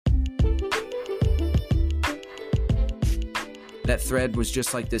that thread was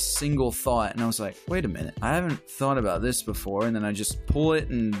just like this single thought, and I was like, wait a minute, I haven't thought about this before. And then I just pull it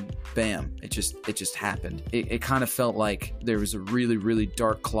and bam, it just happened. It kind of felt like there was a really, really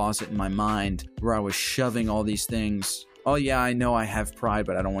dark closet in my mind where I was shoving all these things. Oh yeah, I know I have pride,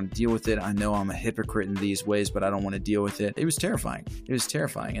 but I don't want to deal with it. I know I'm a hypocrite in these ways, but I don't want to deal with it. It was terrifying.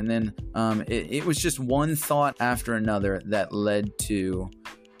 And then it was just one thought after another that led to,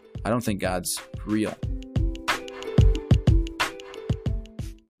 I don't think God's real.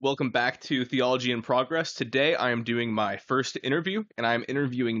 Welcome back to Theology in Progress. Today I am doing my first interview, and I am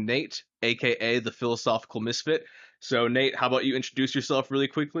interviewing Nate, aka the Philosophical Misfit. So Nate, how about you introduce yourself really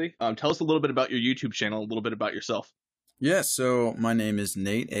quickly? Tell us a little bit about your YouTube channel, a little bit about yourself. Yeah, so my name is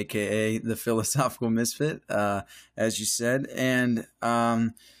Nate, aka the Philosophical Misfit, as you said, and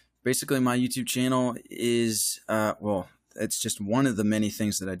basically my YouTube channel is, it's just one of the many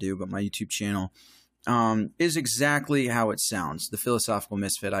things that I do, but my YouTube channel is exactly how it sounds, the Philosophical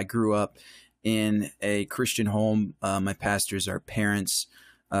Misfit. I grew up in a Christian home. My pastors are parents.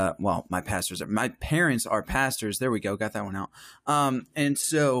 My parents are pastors. There we go. Got that one out. And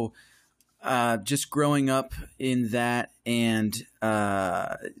so just growing up in that, and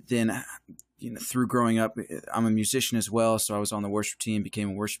then through growing up, I'm a musician as well. So I was on the worship team,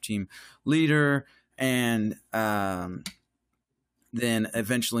 became a worship team leader, and then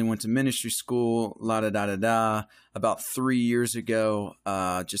eventually went to ministry school, About 3 years ago,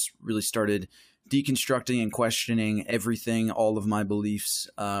 just really started deconstructing and questioning everything, all of my beliefs.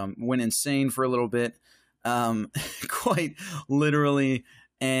 Went insane for a little bit, quite literally.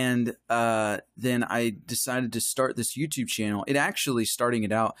 And then I decided to start this YouTube channel. Starting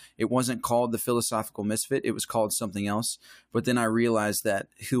it out, it wasn't called The Philosophical Misfit. It was called something else. But then I realized that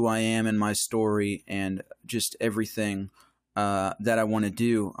who I am and my story and just everything that I want to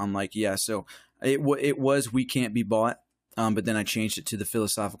do, I'm like, yeah. So it was We Can't Be Bought, but then I changed it to The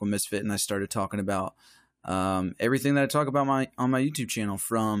Philosophical Misfit, and I started talking about everything that I talk about on my YouTube channel,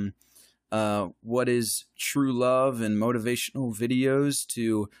 from what is true love and motivational videos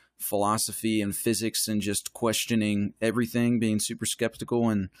to philosophy and physics and just questioning everything, being super skeptical,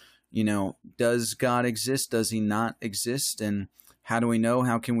 and does God exist? Does he not exist? And how do we know?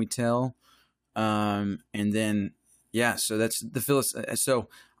 How can we tell? And then so that's the So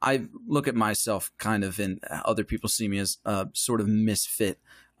I look at myself kind of, and other people see me as a sort of misfit,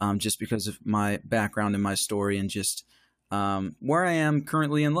 just because of my background and my story and just where I am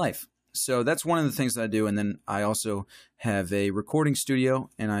currently in life. So that's one of the things that I do. And then I also have a recording studio,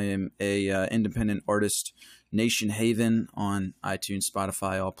 and I am a independent artist, Nation Haven, on iTunes,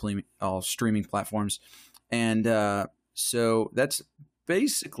 Spotify, all streaming platforms. And so that's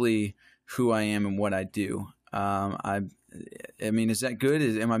basically who I am and what I do. I mean, is that good?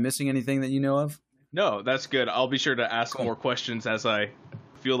 Am I missing anything that you know of? No, that's good. I'll be sure to ask more questions as I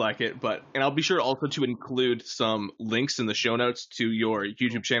feel like it, and I'll be sure also to include some links in the show notes to your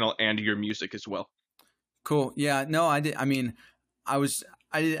YouTube channel and your music as well. Cool. Yeah, no, I did. I mean, I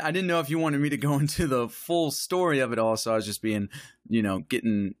didn't know if you wanted me to go into the full story of it all. So I was just being,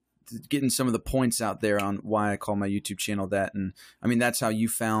 getting some of the points out there on why I call my YouTube channel that. And I mean, that's how you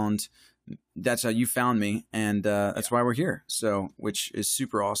found me, and that's why we're here. So, which is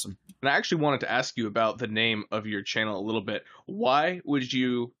super awesome. And I actually wanted to ask you about the name of your channel a little bit. Why would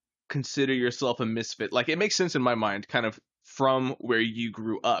you consider yourself a misfit? Like, it makes sense in my mind, kind of from where you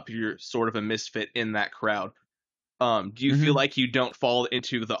grew up. You're sort of a misfit in that crowd. Do you feel like you don't fall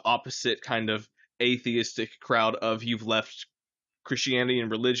into the opposite kind of atheistic crowd of you've left Christianity and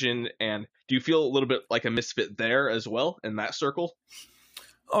religion? And do you feel a little bit like a misfit there as well in that circle?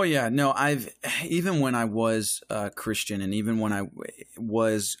 Oh yeah, no, even when I was Christian, and even when I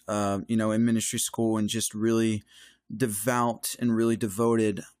was, in ministry school and just really devout and really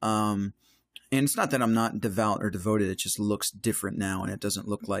devoted, and it's not that I'm not devout or devoted, it just looks different now and it doesn't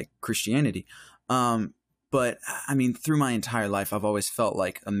look like Christianity. But I mean, through my entire life, I've always felt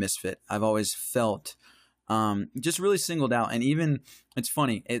like a misfit. I've always felt just really singled out. And even, it's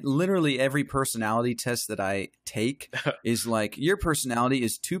funny, literally every personality test that I take is like, your personality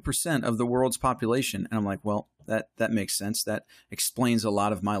is 2% of the world's population. And I'm like, well, that makes sense. That explains a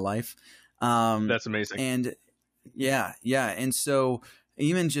lot of my life. That's amazing. And yeah. And so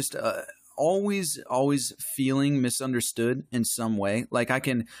even just always feeling misunderstood in some way. Like I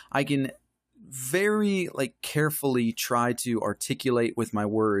can very carefully try to articulate with my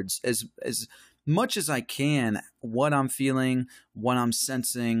words as much as I can what I'm feeling, what I'm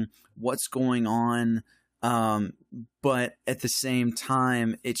sensing, what's going on. But at the same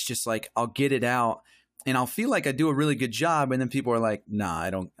time, it's just like I'll get it out and I'll feel like I do a really good job, and then people are like, "Nah, I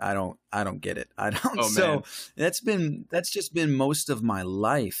don't get it. I don't." Oh So man. that's just been most of my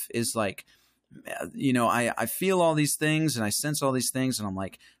life is like, I feel all these things and I sense all these things, and I'm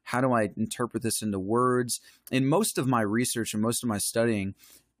like, how do I interpret this into words? And most of my research and most of my studying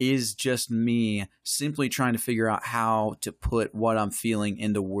is just me simply trying to figure out how to put what I'm feeling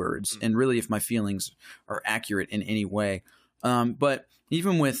into words, and really if my feelings are accurate in any way. But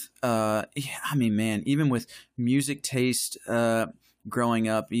even with, even with music taste, growing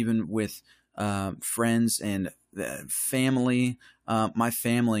up, even with friends and family, my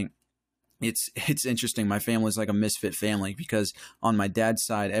family, it's interesting. My family is like a misfit family because on my dad's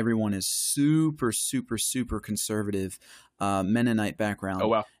side, everyone is super, super, super conservative, Mennonite Oh background,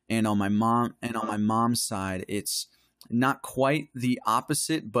 wow. and on my mom's side, it's not quite the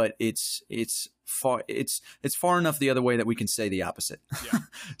opposite, but it's far enough the other way that we can say the opposite. Yeah.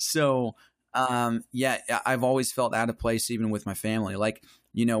 So, yeah, I've always felt out of place, even with my family. Like,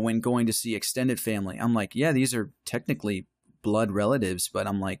 when going to see extended family, I'm like, yeah, these are technically blood relatives, but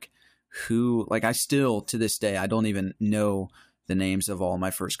I'm like, who, like, I still to this day, I don't even know the names of all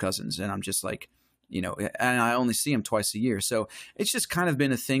my first cousins. And I'm just like, and I only see them twice a year. So it's just kind of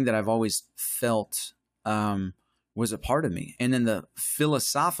been a thing that I've always felt, was a part of me. And then the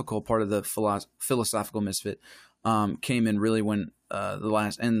philosophical part of the philosophical misfit, came in really when,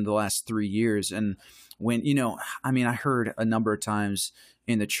 the last 3 years. And when, I heard a number of times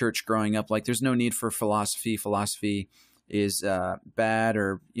in the church growing up, like, there's no need for philosophy. Philosophy is bad,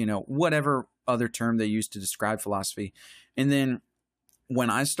 or whatever other term they use to describe philosophy. And then when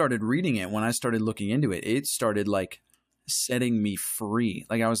I started reading it, when I started looking into it, it started like setting me free.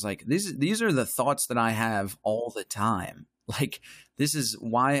 Like, I was like, these are the thoughts that I have all the time. Like, this is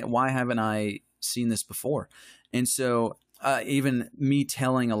why haven't I seen this before? And so even me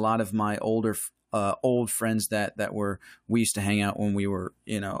telling a lot of my old friends that we used to hang out when we were,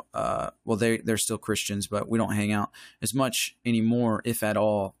 well, they're still Christians, but we don't hang out as much anymore, if at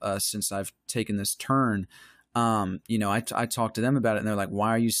all, since I've taken this turn. I talked to them about it, and they're like, why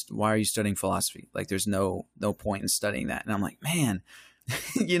are you studying philosophy? Like, there's no point in studying that. And I'm like, man,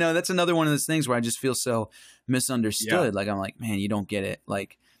 that's another one of those things where I just feel so misunderstood. Yeah. Like, I'm like, man, you don't get it.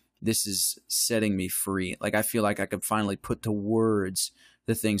 Like, this is setting me free. Like, I feel like I could finally put to words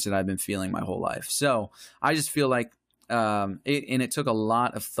the things that I've been feeling my whole life. So I just feel like, it took a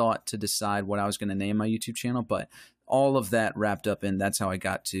lot of thought to decide what I was going to name my YouTube channel, but all of that wrapped up in, that's how I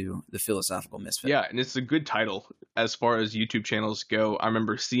got to the Philosophical Misfit. Yeah, and it's a good title as far as YouTube channels go. I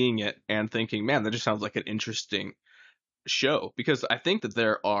remember seeing it and thinking, man, that just sounds like an interesting show, because I think that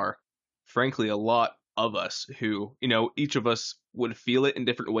there are, frankly, a lot of us who, each of us would feel it in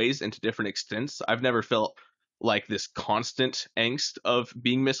different ways and to different extents. I've never felt like this constant angst of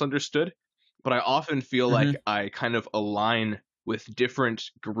being misunderstood, but I often feel Mm-hmm. like I kind of align with different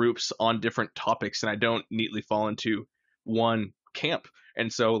groups on different topics, and I don't neatly fall into one camp.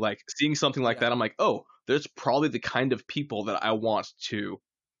 And so, like, seeing something like Yeah. that, I'm like, oh, there's probably the kind of people that I want to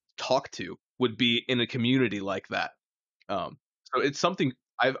talk to would be in a community like that. So it's something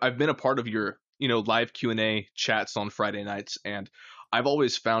I've been a part of your live Q&A chats on Friday nights, and I've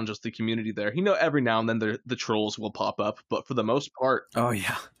always found just the community there. Every now and then the trolls will pop up, but Oh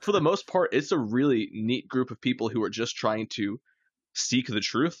yeah. for the most part, it's a really neat group of people who are just trying to seek the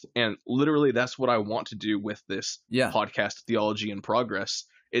truth. And literally, that's what I want to do with this Yeah. podcast, Theology in Progress.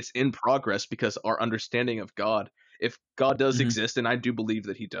 It's in progress because our understanding of God, if God does Mm-hmm. exist, and I do believe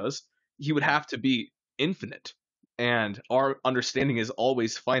that he does, he would have to be infinite. And our understanding is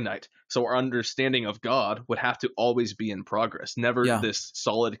always finite. So our understanding of God would have to always be in progress, never Yeah. this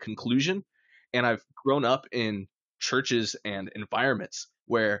solid conclusion. And I've grown up in churches and environments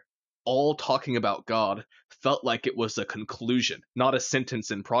where all talking about God felt like it was a conclusion, not a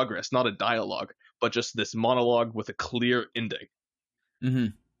sentence in progress, not a dialogue, but just this monologue with a clear ending. Mm-hmm.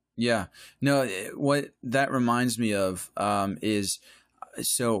 Yeah. No, what that reminds me of, is,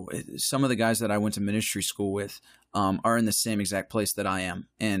 so some of the guys that I went to ministry school with, are in the same exact place that I am,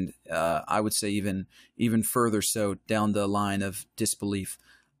 and I would say even further so down the line of disbelief.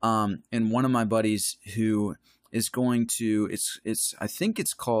 And one of my buddies who is going to, it's I think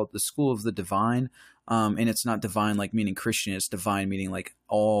it's called the School of the Divine, and it's not divine like meaning Christian, it's divine meaning like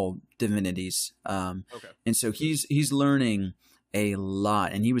all divinities. Okay. And so he's learning a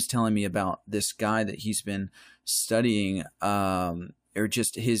lot, and he was telling me about this guy that he's been studying, or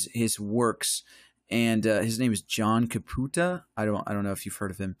just his works, and his name is John Caputa. I don't know if you've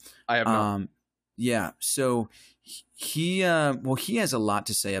heard of him. I have not. Yeah, so he he has a lot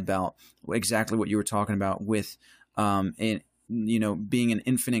to say about exactly what you were talking about with, and being an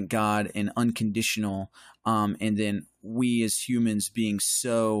infinite God and unconditional, and then we as humans being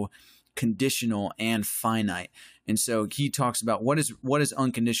so conditional and finite. And so he talks about what does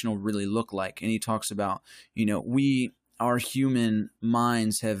unconditional really look like, and he talks about our human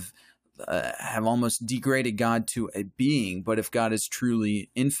minds have almost degraded God to a being, but if God is truly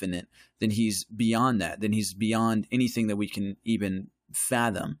infinite, then he's beyond that. Then he's beyond anything that we can even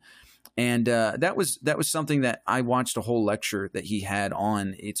fathom. And that was something that I watched a whole lecture that he had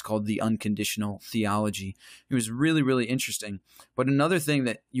on. It's called The Unconditional Theology. It was really, really interesting. But another thing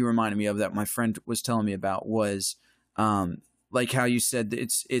that you reminded me of that my friend was telling me about was like how you said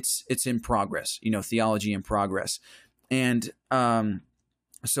it's in progress, theology in progress. And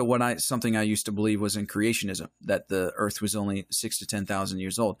so something I used to believe was in creationism, that the earth was only 6,000 to 10,000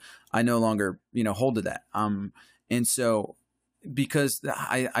 years old. I no longer, hold to that. And so because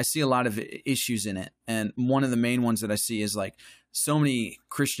I see a lot of issues in it. And one of the main ones that I see is like so many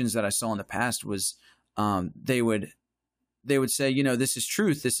Christians that I saw in the past was they would say, this is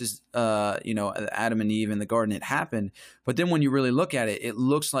truth. This is, Adam and Eve in the garden, it happened. But then when you really look at it, it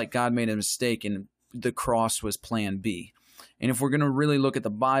looks like God made a mistake and the cross was plan B. And if we're going to really look at the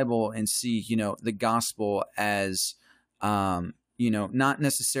Bible and see, the gospel as, not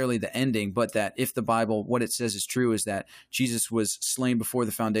necessarily the ending, but that if the Bible, what it says is true, is that Jesus was slain before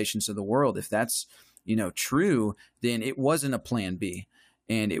the foundations of the world. If that's, true, then it wasn't a plan B,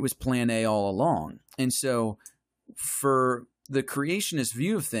 and it was plan A all along. And so for the creationist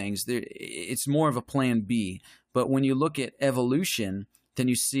view of things, it's more of a plan B. But when you look at evolution, then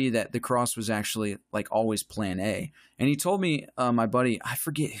you see that the cross was actually like always plan A. And he told me, my buddy, I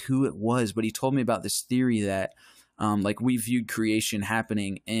forget who it was, but he told me about this theory that like we viewed creation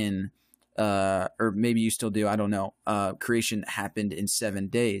happening in, or maybe you still do, I don't know, creation happened in 7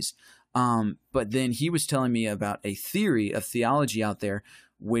 days. But then he was telling me about a theory of theology out there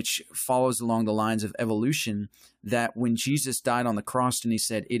which follows along the lines of evolution, that when Jesus died on the cross and he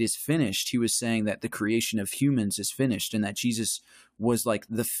said, "It is finished," he was saying that the creation of humans is finished, and that Jesus was like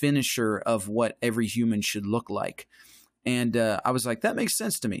the finisher of what every human should look like. And I was like, that makes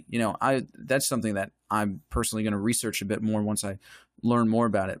sense to me. That's something that I'm personally going to research a bit more once I learn more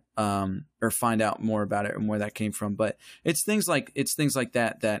about it, or find out more about it and where that came from. But it's things like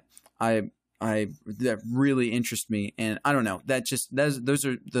that that really interest me. And I don't know, those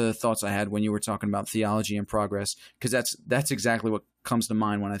are the thoughts I had when you were talking about theology and progress, because that's exactly what comes to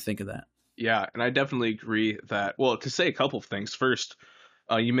mind when I think of that. Yeah, and I definitely agree that, well, to say a couple of things. First,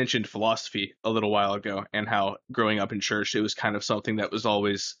 you mentioned philosophy a little while ago, and how growing up in church, it was kind of something that was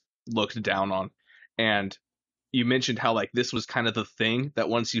always looked down on. And you mentioned how like this was kind of the thing that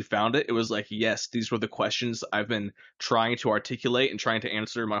once you found it, it was like, yes, these were the questions I've been trying to articulate and trying to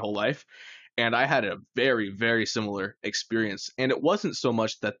answer my whole life. And I had a very, very similar experience. And it wasn't so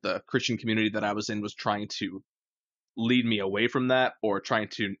much that the Christian community that I was in was trying to lead me away from that or trying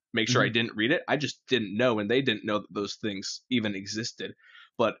to make sure I didn't read it. I just didn't know, and they didn't know that those things even existed.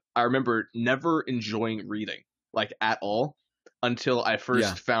 But I remember never enjoying reading, like at all, until I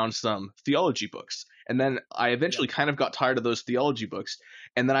first found some theology books. And then I eventually kind of got tired of those theology books.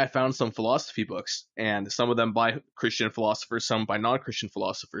 And then I found some philosophy books, and some of them by Christian philosophers, some by non-Christian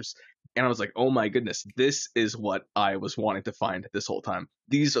philosophers. And I was like, oh my goodness, this is what I was wanting to find this whole time.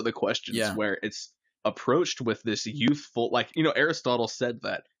 These are the questions where it's approached with this youthful, like, Aristotle said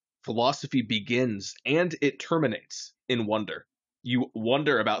that philosophy begins and it terminates in wonder. You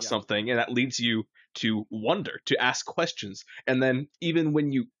wonder about something, and that leads you to wonder, to ask questions. And then even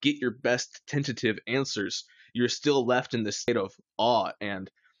when you get your best tentative answers, you're still left in this state of awe. And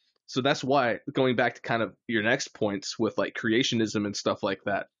so that's why, going back to kind of your next points with like creationism and stuff like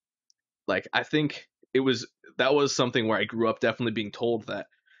that, like I think that was something where I grew up definitely being told that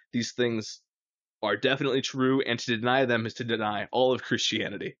these things are definitely true, and to deny them is to deny all of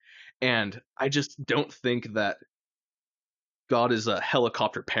Christianity. And I just don't think that God is a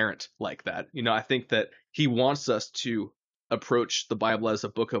helicopter parent like that. I think that he wants us to approach the Bible as a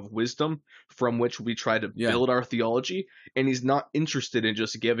book of wisdom from which we try to build our theology. And he's not interested in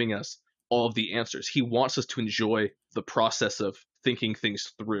just giving us all of the answers. He wants us to enjoy the process of thinking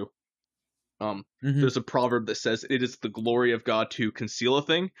things through. There's a proverb that says, "It is the glory of God to conceal a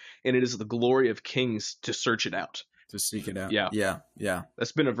thing, and it is the glory of kings to search it out." To seek it out. Yeah.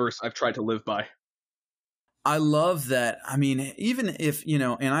 That's been a verse I've tried to live by. I love that. I mean, even if,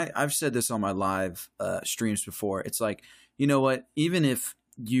 and I've said this on my live streams before, it's like, you know what, even if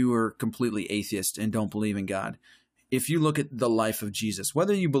you are completely atheist and don't believe in God, if you look at the life of Jesus,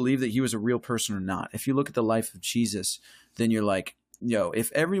 whether you believe that he was a real person or not, if you look at the life of Jesus, then you're like,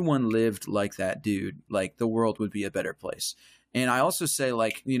 if everyone lived like that dude, like the world would be a better place. And I also say,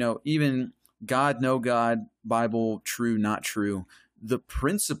 like, even God, no God, Bible, true, not true, the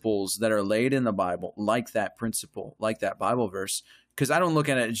principles that are laid in the Bible, like that principle, like that Bible verse, because I don't look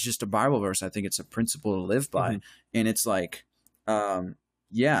at it as just a Bible verse. I think it's a principle to live by. And it's like,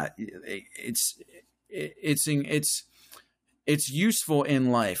 yeah, it's useful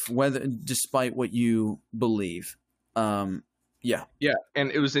in life, whether despite what you believe. Yeah.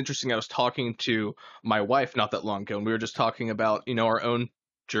 And it was interesting. I was talking to my wife not that long ago, and we were just talking about, our own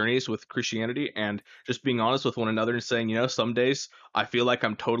journeys with Christianity and just being honest with one another and saying, some days I feel like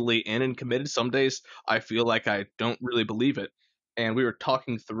I'm totally in and committed. Some days I feel like I don't really believe it. And we were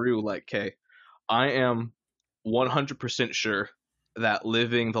talking through like, okay, I am 100% sure that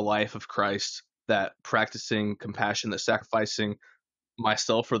living the life of Christ, that practicing compassion, that sacrificing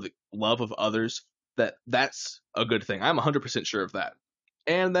myself for the love of others, that's a good thing. I'm 100% sure of that.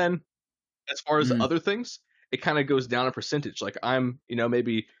 And then as far as other things, it kind of goes down a percentage. Like I'm,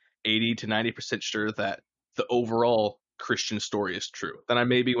 maybe 80 to 90% sure that the overall Christian story is true. Then I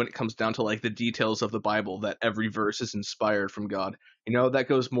maybe when it comes down to like the details of the Bible, that every verse is inspired from God, that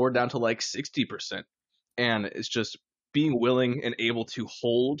goes more down to like 60%. And it's just being willing and able to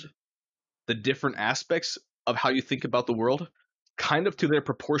hold the different aspects of how you think about the world kind of to their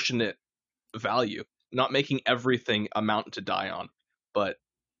proportionate value, not making everything a mountain to die on, but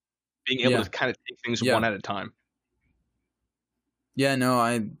being able to kind of take things one at a time. Yeah, no,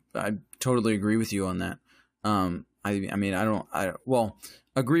 I totally agree with you on that. I mean, I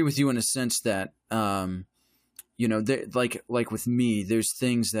agree with you in a sense that, like with me, there's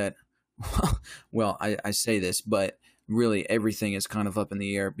things that, well, I say this, but really everything is kind of up in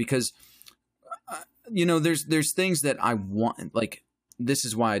the air because, there's things that I want, like, this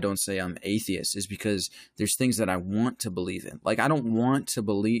is why I don't say I'm atheist, is because there's things that I want to believe in. Like, I don't want to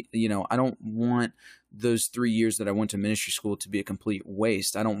believe, I don't want those 3 years that I went to ministry school to be a complete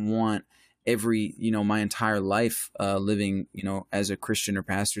waste. I don't want my entire life living, as a Christian or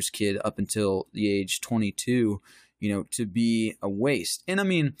pastor's kid up until the age 22, to be a waste. And I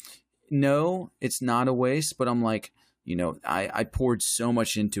mean, no, it's not a waste, but I'm like, I poured so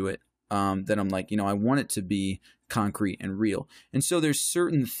much into it that I'm like, I want it to be concrete and real. And so there's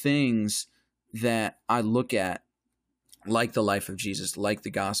certain things that I look at, like the life of Jesus, like the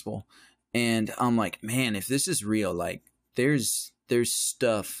gospel, and I'm like, man, if this is real, like there's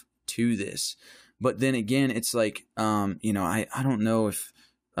stuff to this. But then again, it's like, I don't know if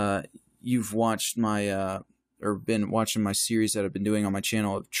you've watched my or been watching my series that I've been doing on my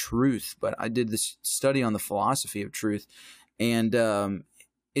channel of truth, but I did this study on the philosophy of truth, and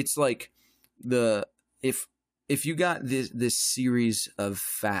it's like if you got this series of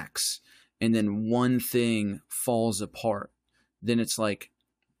facts and then one thing falls apart, then it's like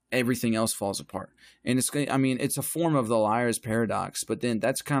everything else falls apart. And it's a form of the liar's paradox, but then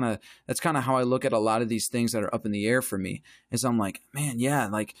that's kind of how I look at a lot of these things that are up in the air for me, is I'm like, man, yeah,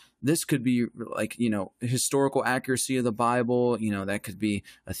 like this could be like, historical accuracy of the Bible, that could be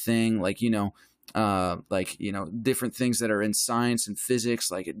a thing, like, different things that are in science and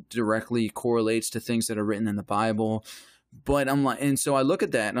physics, like it directly correlates to things that are written in the Bible. But I'm like, and so I look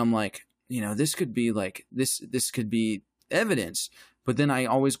at that and I'm like, this could be like, this could be evidence. But then I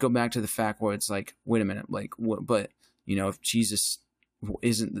always go back to the fact where it's like, wait a minute, like what, but if Jesus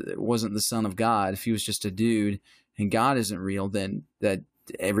wasn't the Son of God, if he was just a dude and God isn't real, then that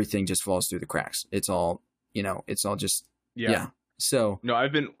everything just falls through the cracks. It's all, it's all just, yeah. So no,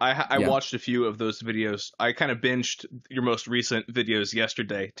 I watched a few of those videos. I kind of binged your most recent videos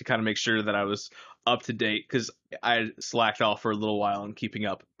yesterday to kind of make sure that I was up to date, because I slacked off for a little while in keeping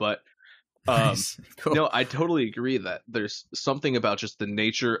up. But nice. Cool. no, I totally agree that there's something about just the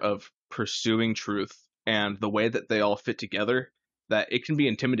nature of pursuing truth and the way that they all fit together that it can be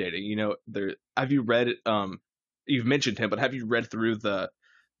intimidating. Have you read? You've mentioned him, but have you read through the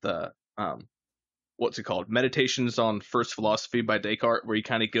what's it called? Meditations on First Philosophy by Descartes, where he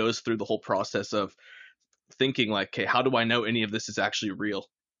kind of goes through the whole process of thinking like, okay, how do I know any of this is actually real?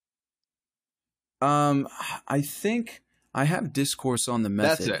 I think I have Discourse on the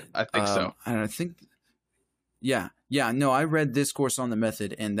Method. That's it. I think so. And I think, yeah. No, I read Discourse on the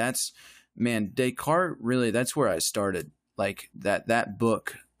Method, and that's, man, Descartes, really, that's where I started. Like that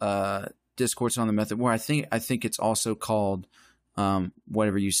book, Discourse on the Method, where I think it's also called,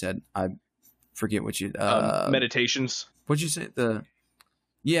 whatever you said. I forget what you Meditations. What'd you say?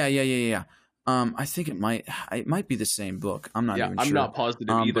 Yeah. I think it might be the same book. I'm not even sure. I'm not positive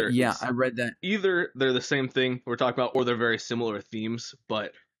either. But yeah, I read that. Either they're the same thing we're talking about, or they're very similar themes.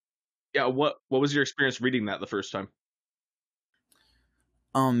 But yeah, what was your experience reading that the first time?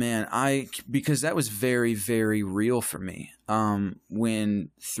 Oh man, because that was very, very real for me. When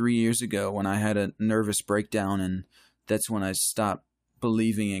 3 years ago, when I had a nervous breakdown, and that's when I stopped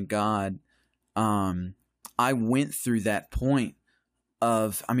believing in God. Um, I went through that point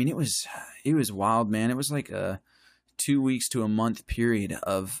of, I mean, it was wild, man. It was like a 2 weeks to a month period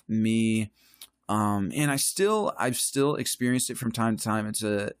of me. And I've still experienced it from time to time.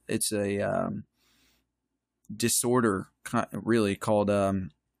 It's a disorder, really, called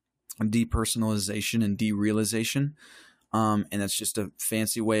depersonalization and derealization. And that's just a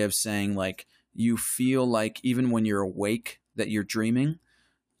fancy way of saying, like, you feel like even when you're awake that you're dreaming.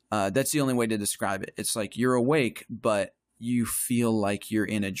 That's the only way to describe it. It's like you're awake, but you feel like you're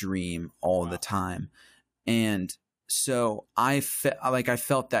in a dream all the time. And so I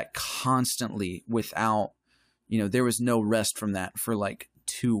felt that constantly without, there was no rest from that for like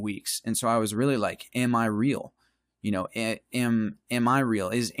 2 weeks. And so I was really like, am I real? Am I real?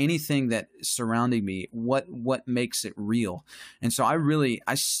 Is anything that surrounding me, what makes it real? And so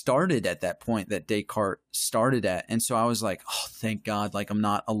I started at that point that Descartes started at. And so I was like, oh, thank God, like I'm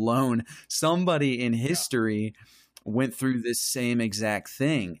not alone. Somebody in history went through this same exact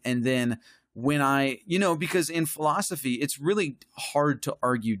thing. And then when because in philosophy, it's really hard to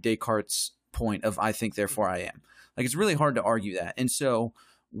argue Descartes' point of I think, therefore I am. Like, it's really hard to argue that. And so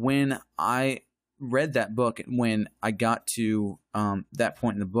when I read that book, when I got to that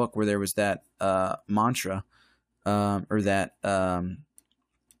point in the book where there was that mantra or that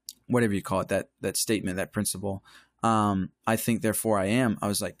whatever you call it, that statement, that principle, I think, therefore I am, I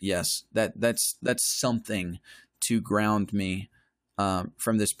was like, yes, that's something to ground me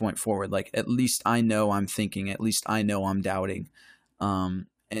from this point forward. Like, at least I know I'm thinking, at least I know I'm doubting.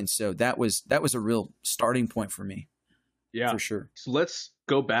 And so that was a real starting point for me. Yeah, for sure. So let's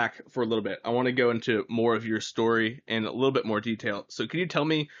go back for a little bit. I want to go into more of your story in a little bit more detail. So can you tell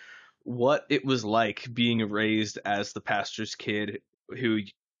me what it was like being raised as the pastor's kid, who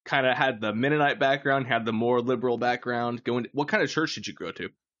kind of had the Mennonite background, had the more liberal background? What kind of church did you go to?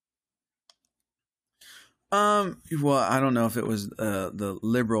 Well, I don't know if it was the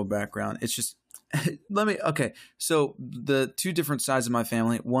liberal background. It's just okay. So the two different sides of my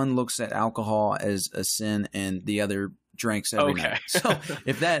family, one looks at alcohol as a sin, and the other drinks every night. So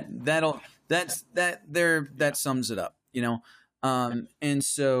if that sums it up, and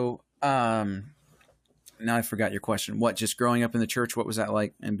so now I forgot your question. What, just growing up in the church, what was that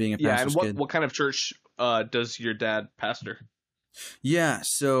like, and being a pastor's kid? What kind of church does your dad pastor? Yeah,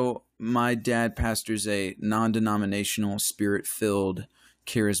 so my dad pastors a non-denominational, spirit-filled,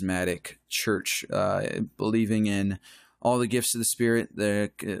 charismatic church, believing in all the gifts of the Spirit. They're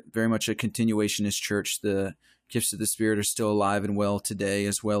very much a continuationist church. The gifts of the Spirit are still alive and well today,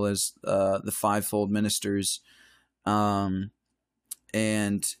 as well as the fivefold ministers. And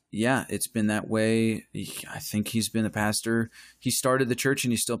yeah, it's been that way. I think he's been a pastor. He started the church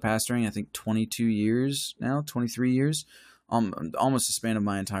and he's still pastoring, I think 22 years now, 23 years, almost the span of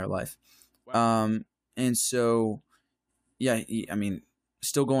my entire life. Wow. And so, yeah,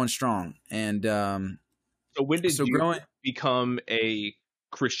 still going strong. And so when did you become a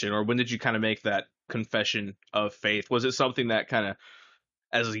Christian, or when did you kind of make that confession of faith? Was it something that kind of,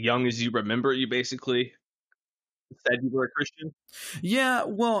 as young as you remember, you basically said you were a Christian? Yeah,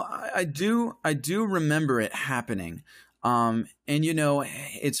 well, I do remember it happening. And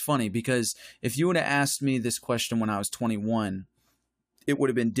it's funny because if you would have asked me this question when I was 21, it would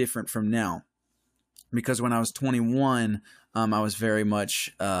have been different from now. Because when I was 21, I was very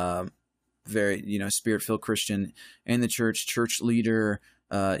much very, spirit-filled Christian in the church leader,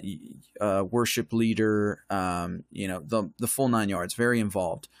 worship leader, the full nine yards, very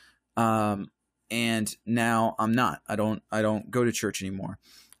involved. And now I'm not. I don't go to church anymore.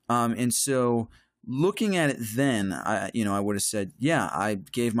 And so looking at it then, I would have said, yeah, I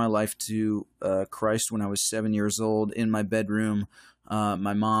gave my life to Christ when I was 7 years old in my bedroom.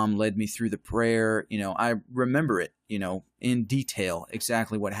 My mom led me through the prayer. I remember it, in detail,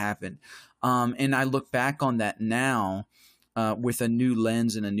 exactly what happened. And I look back on that now with a new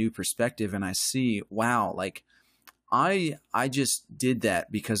lens and a new perspective, and I see, wow, like I just did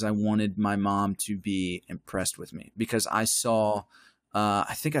that because I wanted my mom to be impressed with me, because I saw,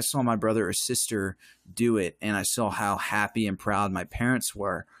 I think I saw my brother or sister do it, and I saw how happy and proud my parents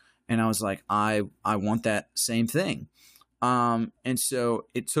were. And I was like, I want that same thing. And so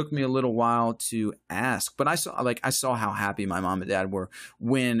it took me a little while to ask, but I saw how happy my mom and dad were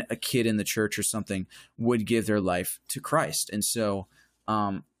when a kid in the church or something would give their life to Christ. And so,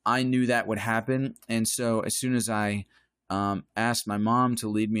 I knew that would happen. And so as soon as I, asked my mom to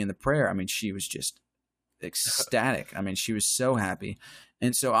lead me in the prayer, she was just ecstatic. I mean, she was so happy.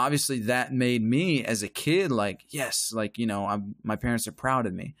 And so obviously that made me as a kid, like, yes, like, my parents are proud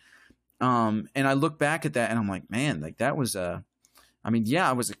of me. And I look back at that and I'm like, man, like that was I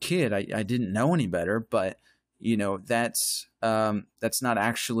was a kid. I didn't know any better, but that's not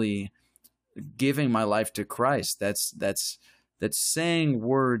actually giving my life to Christ. That's saying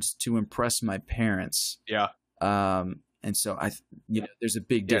words to impress my parents. Yeah. And so there's a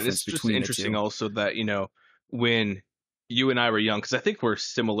big difference between the two. It's just interesting also that, when you and I were young, because I think we're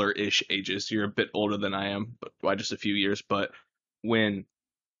similar-ish ages. You're a bit older than I am, but by just a few years. But when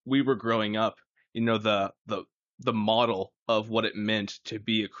we were growing up, the model of what it meant to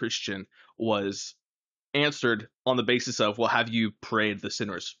be a Christian was answered on the basis of, well, have you prayed the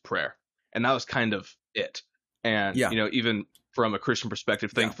sinner's prayer? And that was kind of it. And, even from a Christian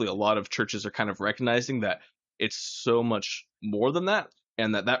perspective, thankfully, a lot of churches are kind of recognizing that it's so much more than that.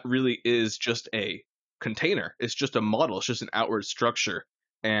 And that really is just a container. It's just a model. It's just an outward structure.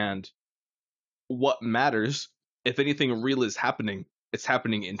 And what matters, if anything real is happening, it's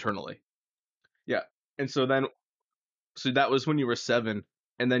happening internally. Yeah. And so that was when you were 7.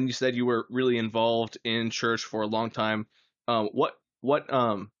 And then you said you were really involved in church for a long time. What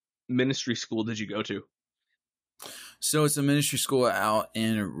ministry school did you go to? So it's a ministry school out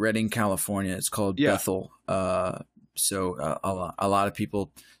in Redding, California. It's called Bethel. So a lot of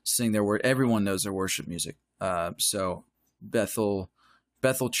people sing their word. Everyone knows their worship music. So Bethel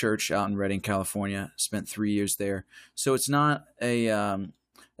Church out in Redding, California. Spent 3 years there. So it's not a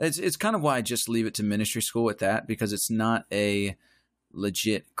it's kind of why I just leave it to ministry school at that, because it's not a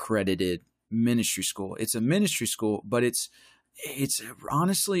legit credited ministry school. It's a ministry school, but it's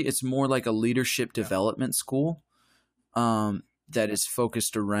honestly, it's more like a leadership development school that is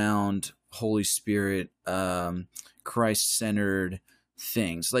focused around Holy Spirit, Christ-centered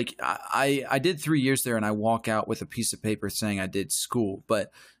things. Like I did 3 years there, and I walk out with a piece of paper saying I did school,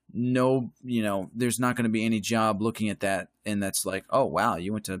 but no, there's not going to be any job looking at that and that's like, oh wow,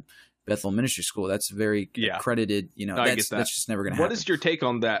 you went to Bethel Ministry School. That's very accredited. That's just never going to happen. What is your take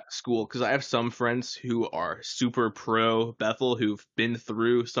on that school? Because I have some friends who are super pro Bethel, who've been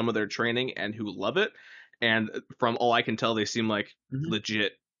through some of their training and who love it. And from all I can tell, they seem like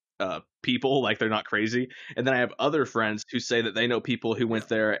legit people, like they're not crazy. And then I have other friends who say that they know people who went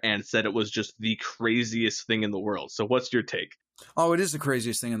there and said it was just the craziest thing in the world. So what's your take? Oh, it is the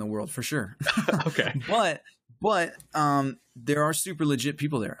craziest thing in the world for sure. Okay. But there are super legit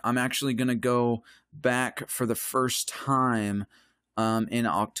people there. I'm actually going to go back for the first time in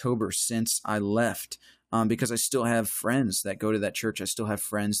October since I left because I still have friends that go to that church. I still have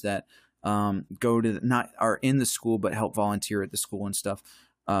friends that are in the school but help volunteer at the school and stuff.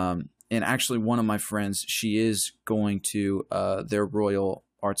 And actually one of my friends, she is going to their Royal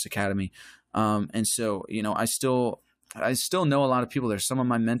Arts Academy. And so, I still know a lot of people there. Some of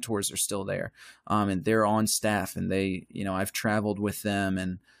my mentors are still there, and they're on staff, and they, I've traveled with them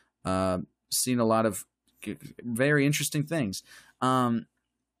and seen a lot of very interesting things. And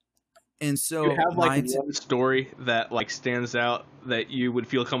so, you have one story that stands out that you would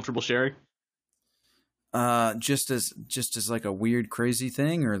feel comfortable sharing. Just as like a weird, crazy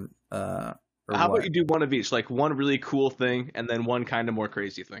thing, or how about you do one of each, like one really cool thing, and then one kind of more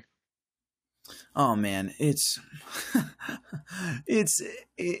crazy thing. Oh man,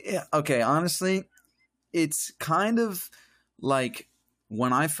 okay. Honestly, it's kind of like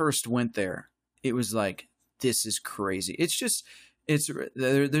when I first went there, it was like, this is crazy.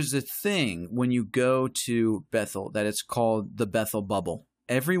 There's a thing when you go to Bethel that it's called the Bethel bubble.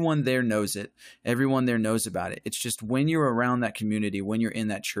 Everyone there knows it. Everyone there knows about it. It's just when you're around that community, when you're in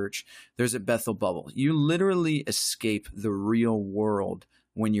that church, there's a Bethel bubble. You literally escape the real world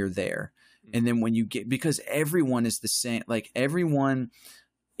when you're there. And then when you because everyone is the same, like everyone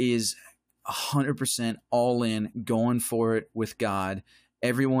is 100% all in, going for it with God.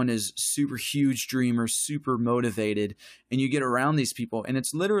 Everyone is super huge dreamers, super motivated, and you get around these people and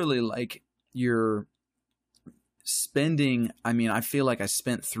it's literally like you're spending, I feel like I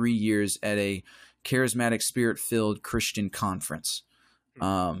spent 3 years at a charismatic, spirit-filled Christian conference.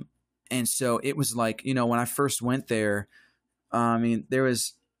 And so it was like, when I first went there, there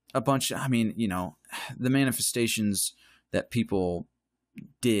was a bunch of, the manifestations that people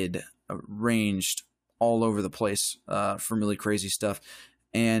did ranged all over the place from really crazy stuff.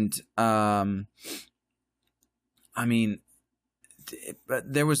 And, but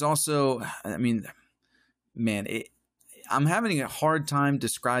there was also, man, I'm having a hard time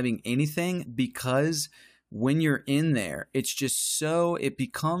describing anything because when you're in there, it's just it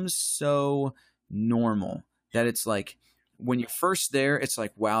becomes so normal that it's like, when you're first there, it's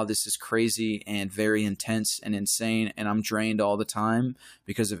like, wow, this is crazy and very intense and insane, and I'm drained all the time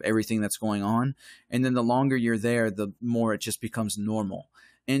because of everything that's going on. And then the longer you're there, the more it just becomes normal.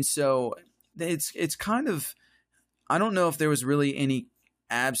 And so it's kind of, I don't know if there was really any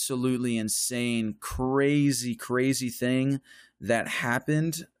absolutely insane, crazy thing that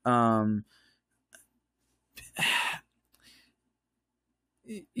happened.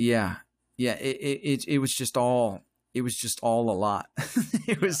 Yeah, yeah. It was just all. It was just all a lot.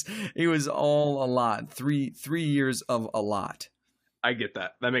 It was all a lot. Three years of a lot. I get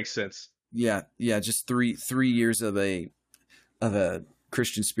that. That makes sense. Yeah, yeah. Just three years of a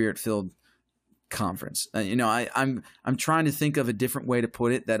Christian spirit filled conference. I'm trying to think of a different way to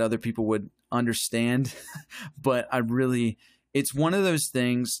put it that other people would understand, but it's one of those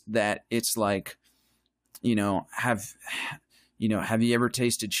things that it's like, have you ever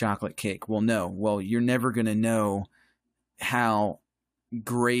tasted chocolate cake? Well, no. Well, you're never going to know how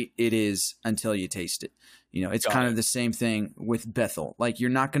great it is until you taste it. It's kind of the same thing with Bethel. Like, you're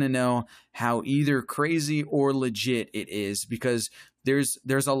not going to know how either crazy or legit it is, because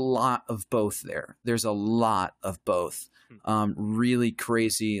there's a lot of both there. There's a lot of both. Really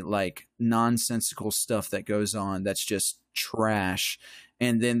crazy, like nonsensical stuff that goes on that's just trash.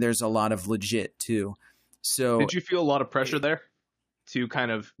 And then there's a lot of legit too. So did you feel a lot of pressure there to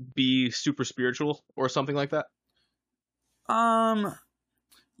kind of be super spiritual or something like that?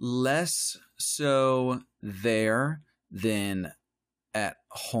 Less so there than at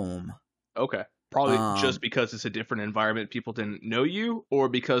home. Okay. Probably just because it's a different environment, people didn't know you, or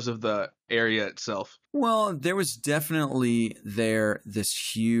because of the area itself? Well, there was definitely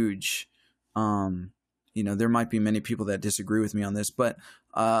this huge, there might be many people that disagree with me on this, but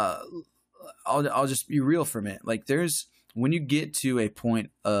I'll just be real for a minute. Like, when you get to a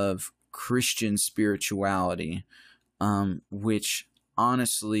point of Christian spirituality, which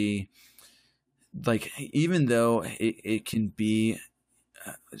honestly, like, even though it can be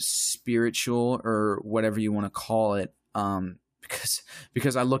spiritual or whatever you want to call it,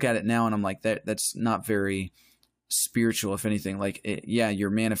 because I look at it now and I'm like, that's not very spiritual. If anything, like, you're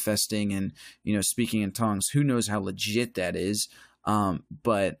manifesting and speaking in tongues. Who knows how legit that is?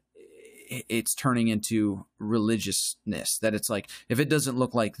 But it's turning into religiousness, that it's like, if it doesn't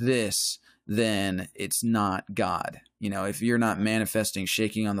look like this, then it's not God. If you're not manifesting,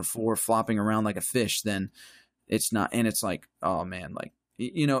 shaking on the floor, flopping around like a fish, then it's not. And it's like, oh man, like,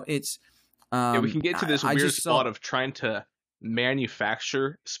 it's we can get to this weird spot of trying to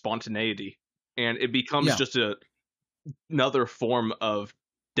manufacture spontaneity, and it becomes just another form of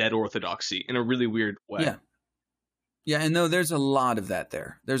dead orthodoxy in a really weird way. Yeah, and no, there's a lot of that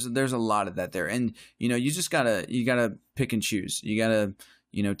there. There's a lot of that there, and you just gotta pick and choose. You gotta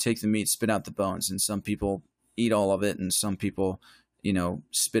take the meat, spit out the bones, and some people eat all of it, and some people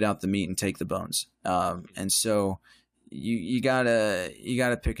spit out the meat and take the bones. And so you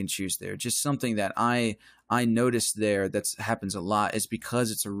gotta pick and choose there. Just something that I noticed there that happens a lot is because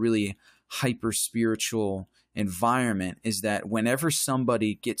it's a really hyper spiritual environment, is that whenever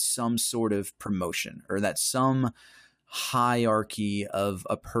somebody gets some sort of promotion, or that some hierarchy of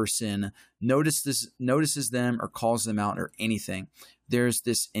a person notices them or calls them out or anything, there's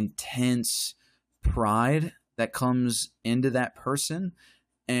this intense pride that comes into that person.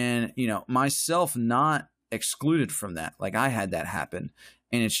 And myself not excluded from that. Like, I had that happen,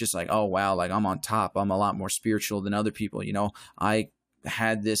 and it's just like, oh wow, like, I'm on top, I'm a lot more spiritual than other people. I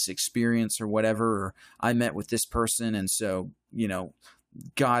had this experience or whatever, or I met with this person, and so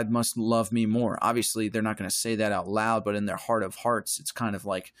God must love me more. Obviously they're not going to say that out loud, but in their heart of hearts, it's kind of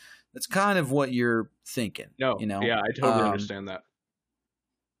like, that's kind of what you're thinking. Yeah, I totally understand that.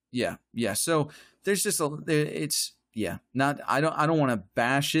 Yeah. So there's just I don't want to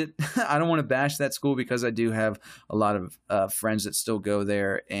bash it. I don't want to bash that school, because I do have a lot of friends that still go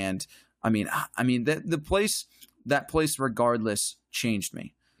there. And I mean, that place regardless changed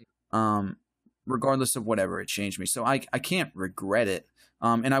me. Regardless of whatever, it changed me. So I can't regret it.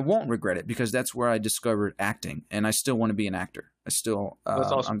 And I won't regret it, because that's where I discovered acting, and I still want to be an actor. I still,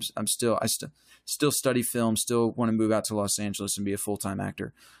 that's awesome. I still study film, still want to move out to Los Angeles and be a full-time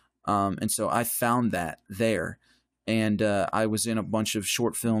actor. And so I found that there, and I was in a bunch of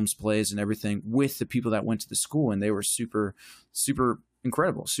short films, plays, and everything with the people that went to the school, and they were super, super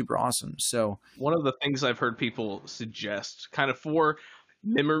incredible, super awesome. So one of the things I've heard people suggest, kind of for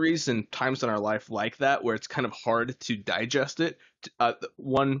memories and times in our life like that, where it's kind of hard to digest it,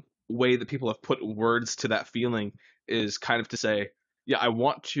 one way that people have put words to that feeling is kind of to say, I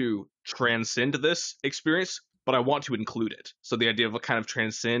want to transcend this experience, but I want to include it. So the idea of a kind of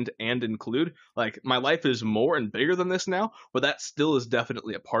transcend and include, like my life is more and bigger than this now, but that still is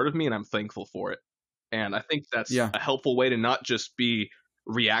definitely a part of me and I'm thankful for it. And I think that's Yeah. a helpful way to not just be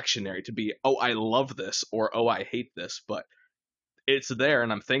reactionary, to be, oh, I love this or oh, I hate this, but it's there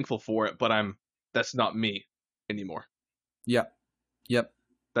and I'm thankful for it, but that's not me anymore. Yep. Yep.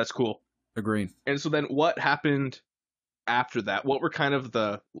 That's cool. Agreed. And so then what happened after that? What were kind of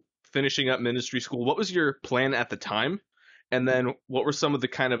the finishing up ministry school? What was your plan at the time? And then what were some of the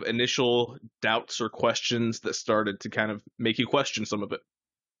kind of initial doubts or questions that started to kind of make you question some of it?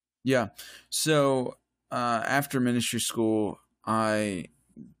 Yeah. So after ministry school, I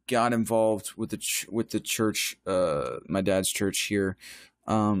got involved with the church, my dad's church here.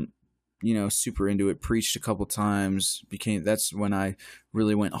 Super into it. Preached a couple times. That's when I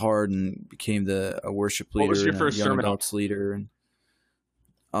really went hard and became a worship leader. What was your and first a young sermon? Adults leader. And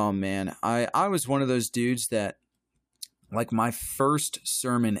oh man, I was one of those dudes that, like, my first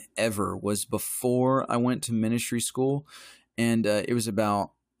sermon ever was before I went to ministry school, and it was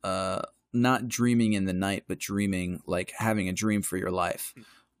about not dreaming in the night, but dreaming, like having a dream for your life.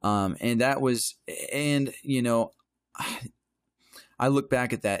 And that was, and I look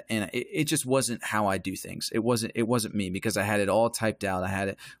back at that and it just wasn't how I do things. It wasn't me, because I had it all typed out. I had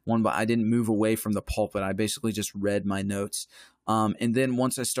it but I didn't move away from the pulpit. I basically just read my notes. And then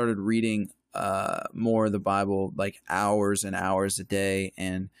once I started reading more of the Bible, like hours and hours a day,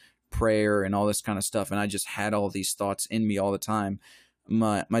 and prayer and all this kind of stuff, and I just had all these thoughts in me all the time,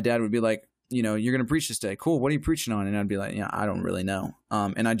 my dad would be like, you're going to preach this day. Cool. What are you preaching on? And I'd be like, yeah, I don't really know.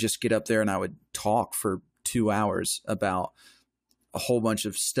 And I'd just get up there and I would talk for 2 hours about a whole bunch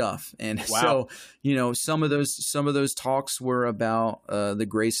of stuff. And Wow. So, some of those talks were about the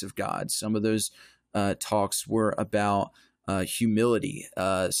grace of God. Some of those talks were about humility.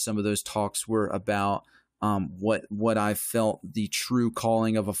 Some of those talks were about what I felt the true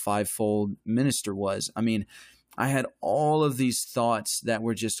calling of a fivefold minister was. I mean, I had all of these thoughts that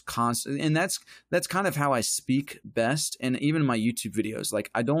were just constant, and that's kind of how I speak best. And even my YouTube videos,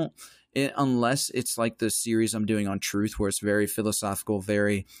 like I don't, unless it's like the series I'm doing on truth, where it's very philosophical,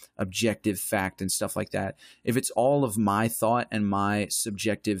 very objective fact and stuff like that. If it's all of my thought and my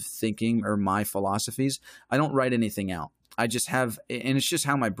subjective thinking or my philosophies, I don't write anything out. I just have, and it's just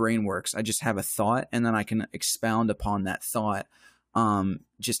how my brain works. I just have a thought, and then I can expound upon that thought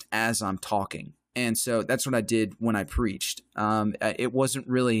just as I'm talking. And so that's what I did when I preached. It wasn't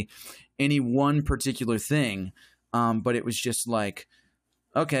really any one particular thing, but it was just like,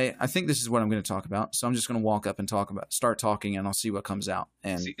 okay, I think this is what I'm going to talk about. So I'm just going to walk up and start talking, and I'll see what comes out.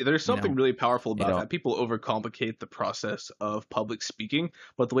 And See, there's something really powerful about that. People overcomplicate the process of public speaking,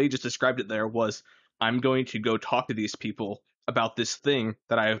 but the way you just described it there was, I'm going to go talk to these people about this thing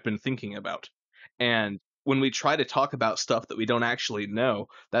that I have been thinking about. And when we try to talk about stuff that we don't actually know,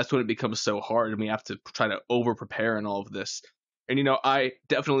 that's when it becomes so hard, and we have to try to over prepare and all of this. And, I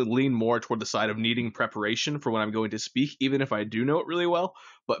definitely lean more toward the side of needing preparation for when I'm going to speak, even if I do know it really well.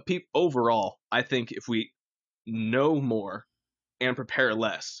 But overall, I think if we know more and prepare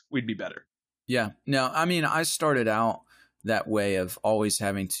less, we'd be better. Yeah. Now, I mean, I started out that way of always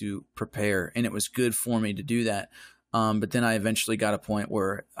having to prepare, and it was good for me to do that. But then I eventually got a point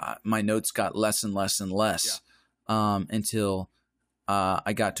where my notes got less and less and less until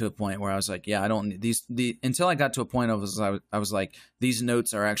I got to a point where I was like, yeah, I don't need until I got to a point I was like, these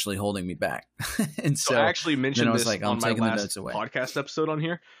notes are actually holding me back. And so I actually mentioned this like, on my last podcast episode on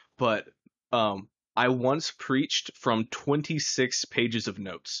here, but I once preached from 26 pages of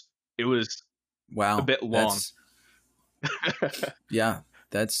notes. It was a bit long. Yeah,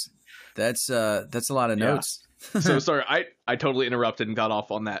 that's a lot of notes. So sorry, I totally interrupted and got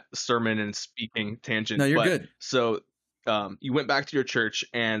off on that sermon and speaking tangent. No, you're good. So you went back to your church,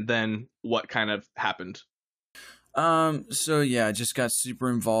 and then what kind of happened? So yeah, I just got super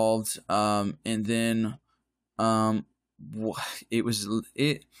involved. And then I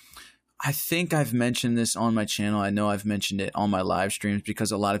think I've mentioned this on my channel. I know I've mentioned it on my live streams,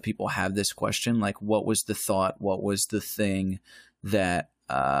 because a lot of people have this question, like, what was the thought? What was the thing that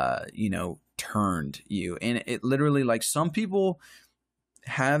turned you? And it literally, like, some people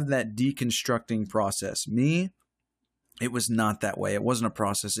have that deconstructing process. Me, it was not that way. It wasn't a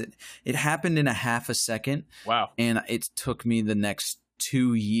process. It happened in a half a second. Wow. And it took me the next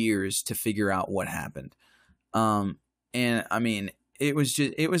 2 years to figure out what happened. And I mean, it was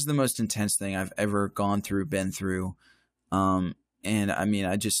the most intense thing I've ever been through. And I mean,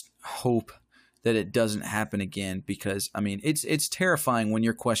 I just hope that it doesn't happen again, because I mean, it's terrifying when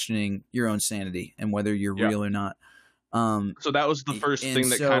you're questioning your own sanity and whether you're real or not. So that was the first And thing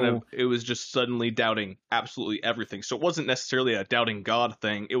that kind of, so, it was just suddenly doubting absolutely everything. So it wasn't necessarily a doubting God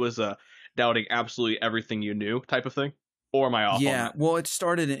thing. It was a doubting absolutely everything you knew type of thing. Or am I off on yeah, that? well,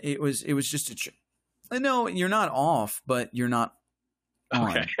 it was just no, you're not off, but you're not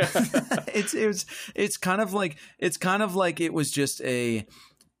Okay. on. It's kind of like, it was just a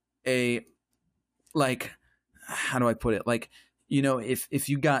like, how do I put it? Like, if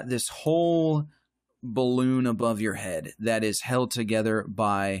you got this whole balloon above your head that is held together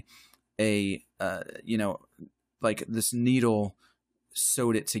by a like this needle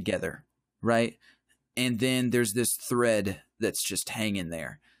sewed it together, right? And then there's this thread that's just hanging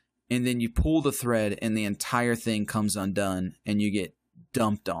there. And then you pull the thread and the entire thing comes undone and you get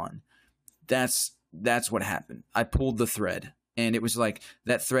dumped on. That's what happened. I pulled the thread and it was like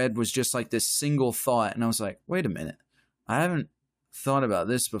that thread was just like this single thought, and I was like, wait a minute. I haven't thought about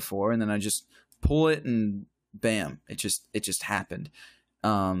this before, and then I just pull it and bam, it just happened.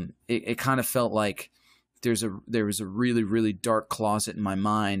 It kind of felt like there was a really, really dark closet in my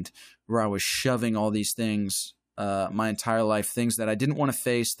mind where I was shoving all these things, my entire life, things that I didn't want to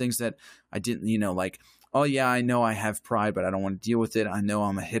face, things that I didn't, like, oh yeah, I know I have pride, but I don't want to deal with it. I know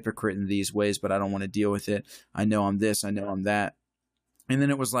I'm a hypocrite in these ways, but I don't want to deal with it. I know I'm this, I know I'm that. And then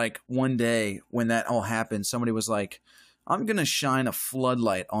it was like one day when that all happened, somebody was like, I'm going to shine a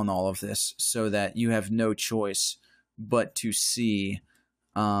floodlight on all of this so that you have no choice but to see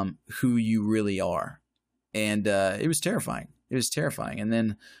who you really are. And it was terrifying. It was terrifying. And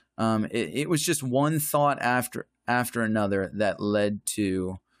then it was just one thought after another that led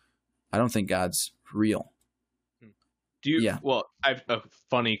to, I don't think God's real. Yeah. Well, I have a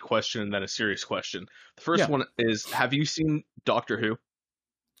funny question and then a serious question. The first Yeah. one is, have you seen Doctor Who?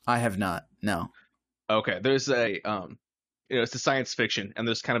 I have not. No. Okay, there's it's a science fiction, and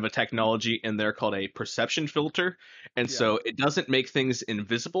there's kind of a technology in there called a perception filter, and so it doesn't make things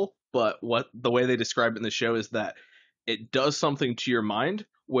invisible, but what the way they describe it in the show is that it does something to your mind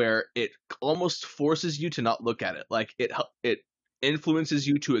where it almost forces you to not look at it. Like it influences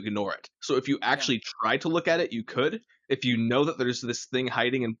you to ignore it. So if you actually try to look at it, you could. If you know that there's this thing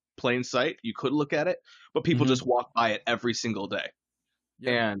hiding in plain sight, you could look at it, but people just walk by it every single day.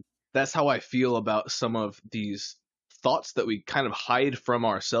 Yeah. And that's how I feel about some of these thoughts that we kind of hide from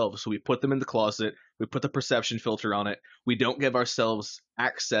ourselves. So we put them in the closet, we put the perception filter on it, we don't give ourselves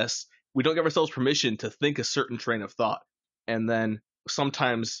access, we don't give ourselves permission to think a certain train of thought. And then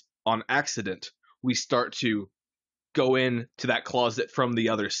sometimes on accident, we start to go in to that closet from the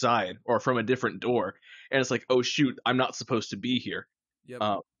other side or from a different door. And it's like, oh shoot, I'm not supposed to be here. Yep.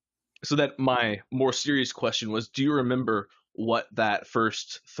 So that my more serious question was, do you remember what that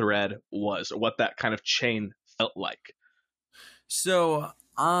first thread was, or what that kind of chain felt like? So,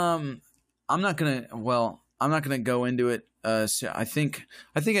 I'm not gonna go into it. So I think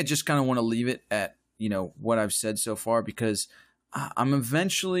I just kind of want to leave it at, what I've said so far, because I'm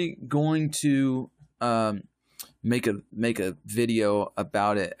eventually going to make a video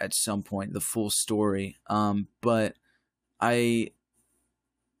about it at some point, the full story. But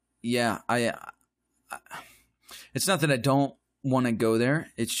it's not that I don't want to go there.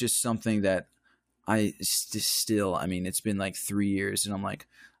 It's just something that I still, I mean, it's been like 3 years and I'm like,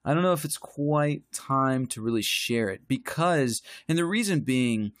 I don't know if it's quite time to really share it, and the reason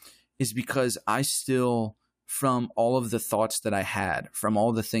being is because I still, from all of the thoughts that I had, from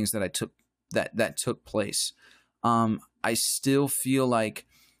all the things that I took, that took place, I still feel like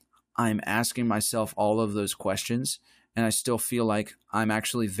I'm asking myself all of those questions. And I still feel like I'm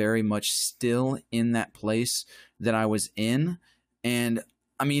actually very much still in that place that I was in. And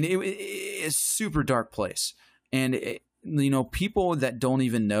I mean, it's a super dark place. And, people that don't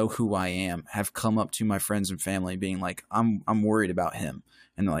even know who I am have come up to my friends and family being like, I'm worried about him.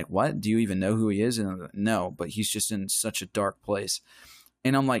 And they're like, what? Do you even know who he is? And I'm like, no, but he's just in such a dark place.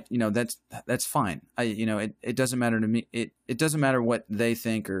 And I'm like, that's fine. It doesn't matter to me. It doesn't matter what they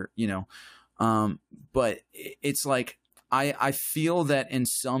think or, but it's like, I feel that in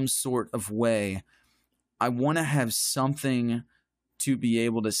some sort of way, I want to have something to be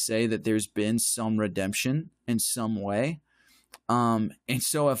able to say that there's been some redemption in some way. And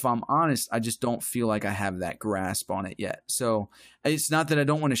so if I'm honest, I just don't feel like I have that grasp on it yet. So it's not that I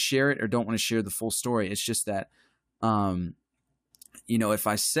don't want to share it or don't want to share the full story. It's just that, if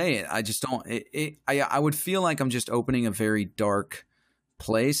I say it, I just don't, I would feel like I'm just opening a very dark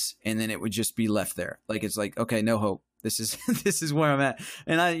place and then it would just be left there. Like, it's like, okay, no hope. This is where I'm at.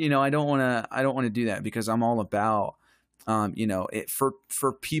 And I don't want to do that, because I'm all about,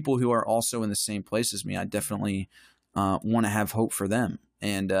 for people who are also in the same place as me, I definitely want to have hope for them.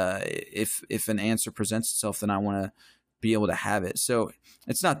 And if an answer presents itself, then I want be able to have it. So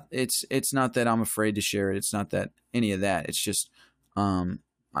it's not that I'm afraid to share it. It's not that any of that. It's just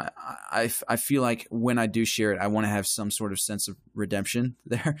I feel like when I do share it, I want to have some sort of sense of redemption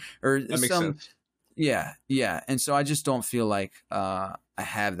there, or That makes some sense. yeah. And so I just don't feel like I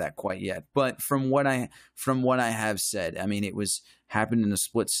have that quite yet. But from what I have said, I mean, it was happened in a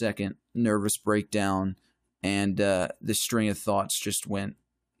split second, nervous breakdown, and the string of thoughts just went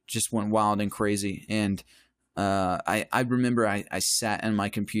wild and crazy. And I remember I sat in my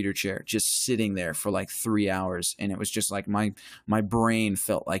computer chair, just sitting there for like 3 hours, and it was just like my brain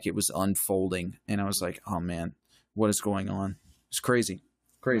felt like it was unfolding, and I was like, oh man, what is going on? It's crazy.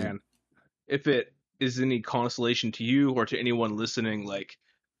 Man, if it is any consolation to you or to anyone listening, like,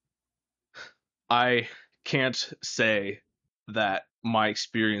 I can't say that my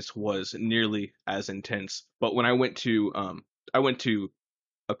experience was nearly as intense. But when I went to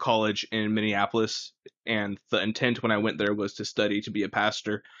a college in Minneapolis, and the intent when I went there was to study to be a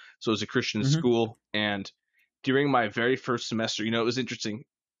pastor. So it was a Christian Mm-hmm. school, and during my very first semester, it was interesting.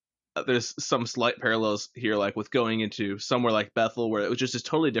 There's some slight parallels here, like with going into somewhere like Bethel, where it was just a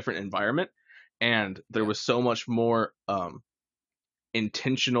totally different environment, and there was so much more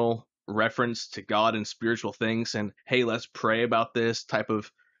intentional reference to God and spiritual things, and hey, let's pray about this type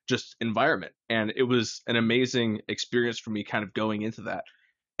of just environment. And it was an amazing experience for me kind of going into that.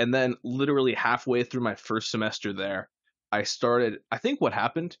 And then literally halfway through my first semester there, I think what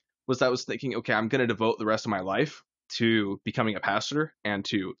happened was I was thinking, okay, I'm going to devote the rest of my life to becoming a pastor and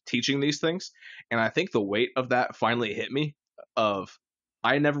to teaching these things. And I think the weight of that finally hit me, of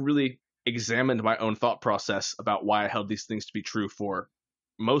I never really examined my own thought process about why I held these things to be true for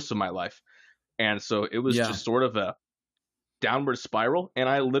most of my life. And so it was Yeah. just sort of a downward spiral. And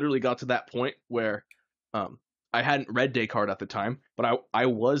I literally got to that point where I hadn't read Descartes at the time, but I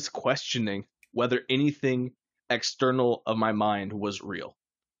was questioning whether anything external of my mind was real.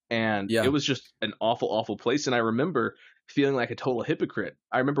 And Yeah. it was just an awful, awful place. And I remember feeling like a total hypocrite.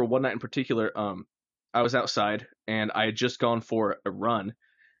 I remember one night in particular, I was outside and I had just gone for a run,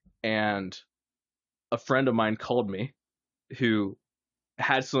 and a friend of mine called me who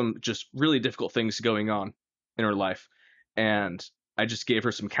had some just really difficult things going on in her life. And I just gave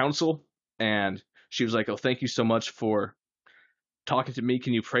her some counsel, and she was like, oh, thank you so much for talking to me.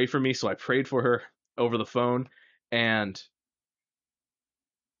 Can you pray for me? So I prayed for her over the phone, and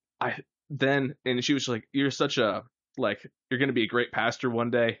and she was like, you're such a, like, you're going to be a great pastor one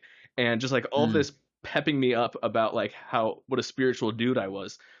day. And just like all this pepping me up about like what a spiritual dude I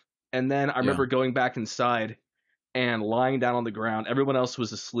was. And then I remember going back inside and lying down on the ground. Everyone else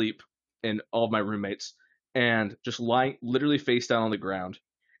was asleep, and all of my roommates, and just lying literally face down on the ground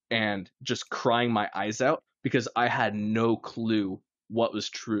and just crying my eyes out because I had no clue what was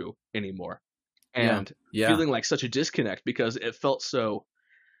true anymore. And feeling like such a disconnect because it felt so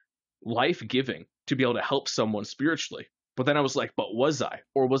life-giving to be able to help someone spiritually. But then I was like, but was I?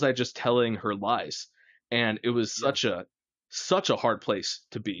 Or was I just telling her lies? And it was such a hard place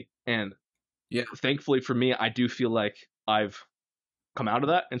to be. And thankfully for me, I do feel like I've come out of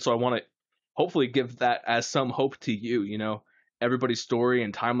that. And so I want to hopefully give that as some hope to you. Everybody's story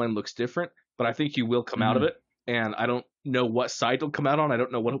and timeline looks different, but I think you will come out of it. And I don't know what side you'll come out on. I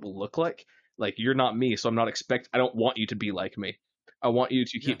don't know what it will look like. Like, you're not me, so I don't want you to be like me. I want you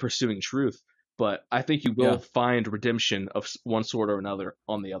to keep pursuing truth, but I think you will find redemption of one sort or another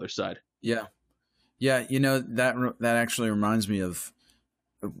on the other side. Yeah. That actually reminds me of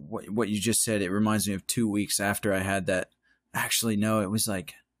what you just said. It reminds me of 2 weeks after I had that. Actually, no, it was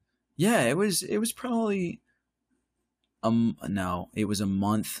like, it was probably it was a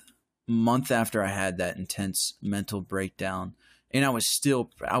month after I had that intense mental breakdown, and I was still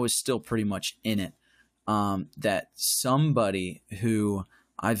pretty much in it. That somebody who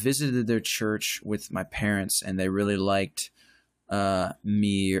I visited their church with my parents, and they really liked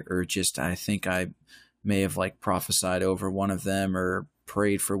me, or just I think I may have like prophesied over one of them or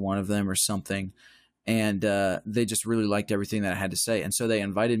prayed for one of them or something, and they just really liked everything that I had to say, and so they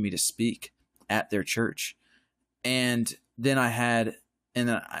invited me to speak at their church, and then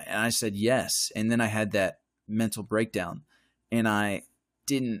I said yes, and then I had that mental breakdown, and I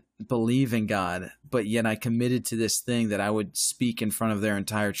didn't believe in God, but yet I committed to this thing that I would speak in front of their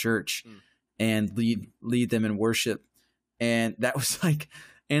entire church and lead them in worship. And that was like,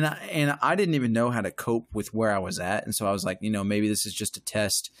 and I didn't even know how to cope with where I was at. And so I was like, maybe this is just a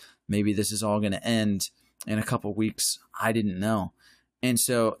test. Maybe this is all going to end in a couple of weeks. I didn't know. And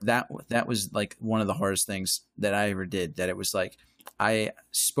so that was like one of the hardest things that I ever did, that it was like, I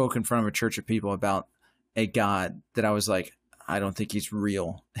spoke in front of a church of people about a God that I was like, I don't think he's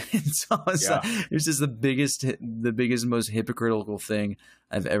real. And so Yeah. it's just the biggest, most hypocritical thing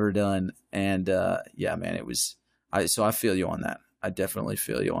I've ever done. And yeah, man, so I feel you on that. I definitely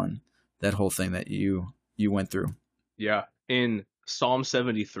feel you on that whole thing that you went through. Yeah. In Psalm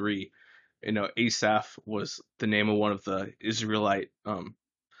 73, Asaph was the name of one of the Israelite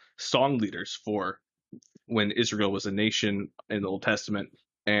song leaders for when Israel was a nation in the Old Testament.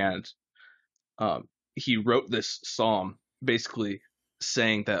 And he wrote this psalm basically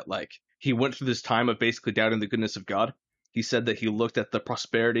saying that, like, he went through this time of basically doubting the goodness of God. He said that he looked at the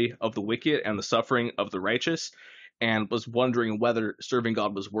prosperity of the wicked and the suffering of the righteous and was wondering whether serving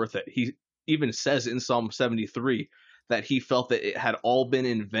God was worth it. He even says in Psalm 73 that he felt that it had all been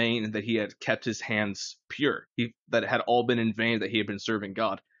in vain and that he had kept his hands pure. That it had all been in vain that he had been serving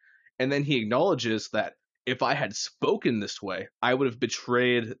God. And then he acknowledges that if I had spoken this way, I would have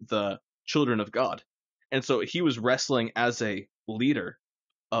betrayed the children of God. And so he was wrestling as a leader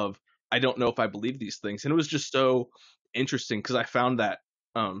of, I don't know if I believe these things. And it was just so interesting because I found that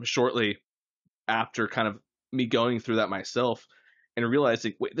shortly after kind of me going through that myself and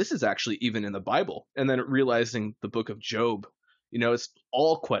realizing, wait, this is actually even in the Bible. And then realizing the book of Job, it's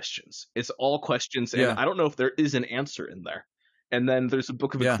all questions. It's all questions. And Yeah. I don't know if there is an answer in there. And then there's a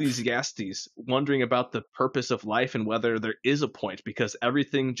book of Yeah. Ecclesiastes, wondering about the purpose of life and whether there is a point, because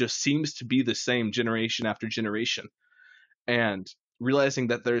everything just seems to be the same generation after generation. And realizing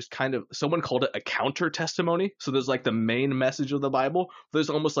that there's kind of, someone called it a counter testimony. So there's like the main message of the Bible. There's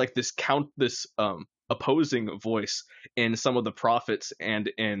almost like this opposing voice in some of the prophets and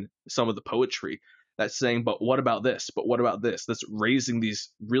in some of the poetry that's saying, but what about this? But what about this? That's raising these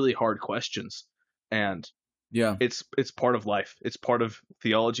really hard questions. And Yeah. it's part of life. It's part of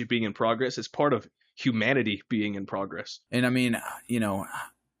theology being in progress. It's part of humanity being in progress. And I mean,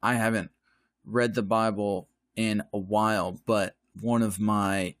 I haven't read the Bible in a while, but one of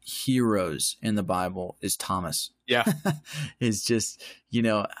my heroes in the Bible is Thomas. Yeah. It's just,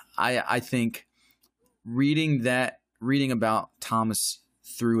 I think reading about Thomas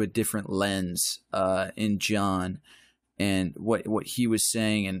through a different lens in John, and what he was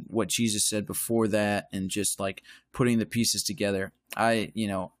saying and what Jesus said before that, and just like putting the pieces together, I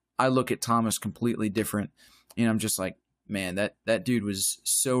look at Thomas completely different, and I'm just like, man, that dude was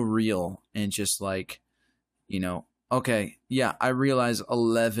so real, and just like, okay, yeah, I realize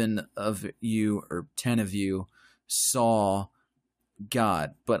 11 of you or 10 of you saw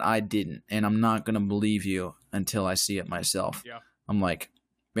God, but I didn't, and I'm not going to believe you until I see it myself. Yeah. I'm like,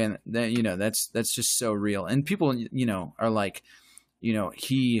 man, that's just so real. And people, are like,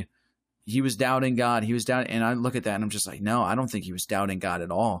 he was doubting God. He was doubting, and I look at that and I'm just like, no, I don't think he was doubting God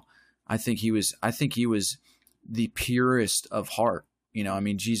at all. I think he was the purest of heart. I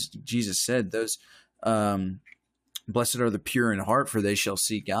mean, Jesus said those, blessed are the pure in heart, for they shall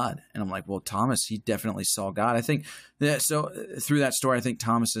see God. And I'm like, well, Thomas, he definitely saw God. I think that, so through that story, I think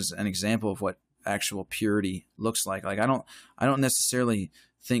Thomas is an example of what actual purity looks like. Like, I don't necessarily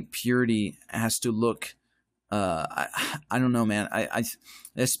think purity has to look, I don't know, man. I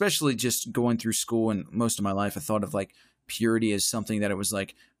especially just going through school and most of my life, I thought of like purity as something that it was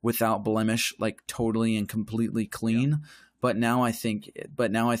like without blemish, like totally and completely clean. Yeah. But now I think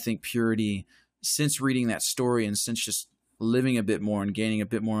purity, since reading that story and since just living a bit more and gaining a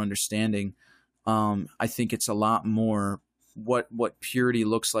bit more understanding, I think it's a lot more what purity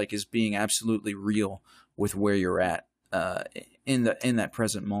looks like is being absolutely real with where you're at in that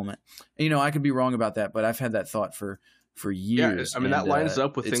present moment. And, I could be wrong about that, but I've had that thought for years. Yeah, I mean, that lines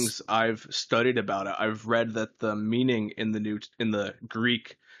up with things I've studied about it. I've read that the meaning in the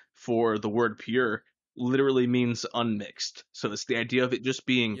Greek for the word pure literally means unmixed. So it's the idea of it just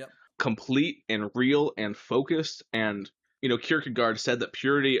being complete and real and focused. And, Kierkegaard said that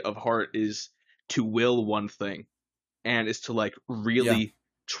purity of heart is to will one thing, and is to like really,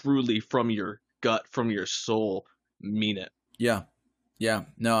 truly from your gut, from your soul, mean it. Yeah. Yeah.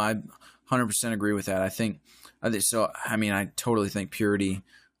 No, I 100% agree with that. I think so. I mean, I totally think purity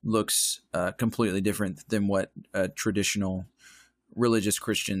looks completely different than what traditional religious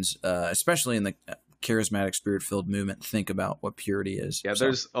Christians, especially in the charismatic spirit-filled movement, think about what purity is. Yeah,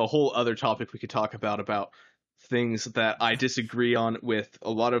 there's a whole other topic we could talk about things that I disagree on with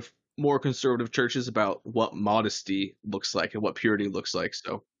a lot of more conservative churches about what modesty looks like and what purity looks like.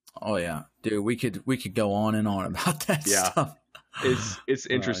 So, oh yeah, dude, we could go on and on about that stuff. It's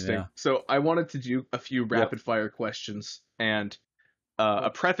interesting. Yeah. So I wanted to do a few rapid fire questions, and a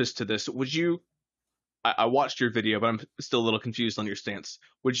preface to this. I watched your video, but I'm still a little confused on your stance.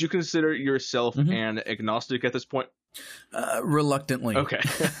 Would you consider yourself an agnostic at this point? Reluctantly. Okay.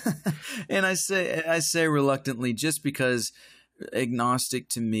 And I say reluctantly just because agnostic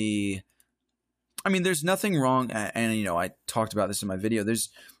to me, I mean, there's nothing wrong, and I talked about this in my video. There's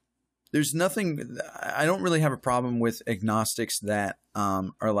nothing. I don't really have a problem with agnostics that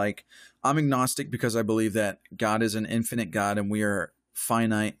are like, I'm agnostic because I believe that God is an infinite God and we are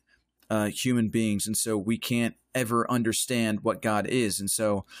finite human beings, and so we can't ever understand what God is. And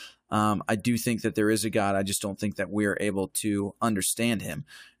so I do think that there is a God. I just don't think that we're able to understand him.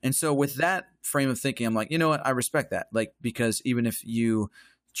 And so with that frame of thinking, I'm like, you know what? I respect that. Like, because even if you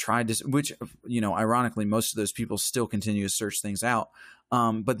tried to, which, ironically, most of those people still continue to search things out.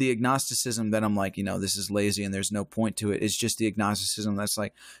 But the agnosticism that I'm like, this is lazy and there's no point to it, is just the agnosticism that's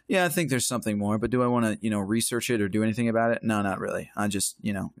like, yeah, I think there's something more, but do I want to, research it or do anything about it? No, not really. I just,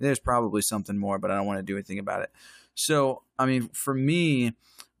 there's probably something more, but I don't want to do anything about it. So, I mean, for me,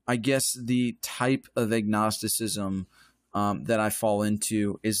 I guess the type of agnosticism that I fall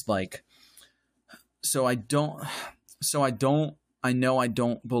into is like, I know I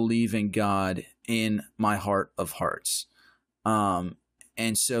don't believe in God in my heart of hearts.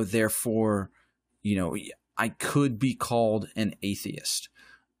 And so therefore, I could be called an atheist.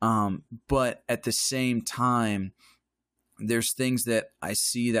 But at the same time, there's things that I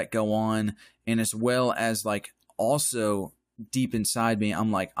see that go on, and as well as like also deep inside me,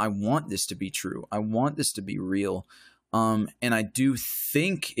 I'm like, I want this to be true. I want this to be real. And I do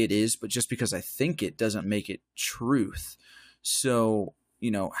think it is, but just because I think it doesn't make it truth. So,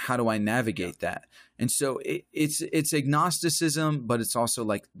 how do I navigate that? And so it's agnosticism, but it's also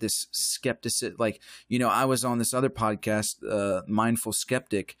like this skepticism. Like, I was on this other podcast, Mindful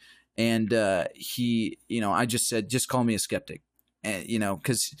Skeptic, and he, I just said, just call me a skeptic. And,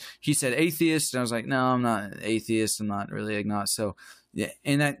 because he said atheist, and I was like, no, I'm not an atheist. I'm not really agnostic. So, yeah,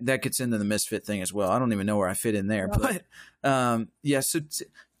 and that gets into the misfit thing as well. I don't even know where I fit in there. But, yeah, so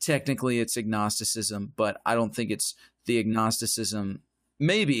technically it's agnosticism, but I don't think it's the agnosticism.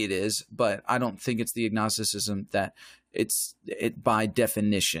 Maybe it is, but I don't think it's the agnosticism that it by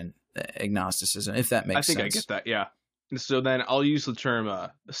definition, agnosticism, if that makes sense. I get that, yeah. So then I'll use the term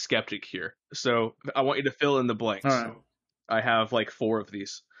skeptic here. So I want you to fill in the blanks. All right. I have like 4 of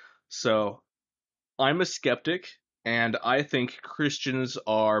these. So I'm a skeptic, and I think Christians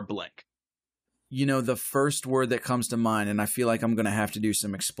are blank. The first word that comes to mind, and I feel like I'm going to have to do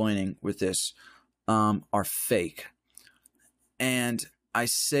some explaining with this, are fake. And I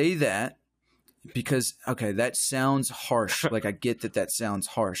say that because, okay, that sounds harsh. Like, I get that sounds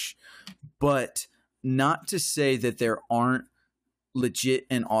harsh, but not to say that there aren't legit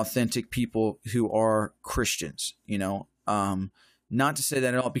and authentic people who are Christians, not to say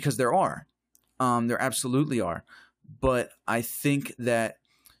that at all, because there are. There absolutely are. But I think that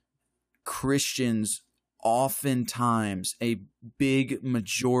Christians oftentimes, a big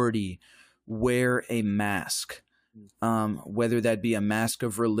majority, wear a mask, whether that be a mask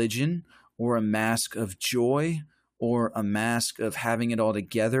of religion or a mask of joy or a mask of having it all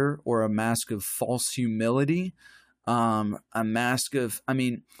together or a mask of false humility, a mask of,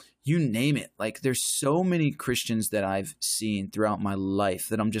 you name it. Like, there's so many Christians that I've seen throughout my life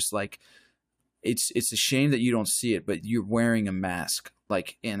that I'm just like, it's a shame that you don't see it, but you're wearing a mask.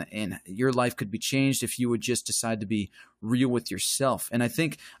 Like, and your life could be changed if you would just decide to be real with yourself. And I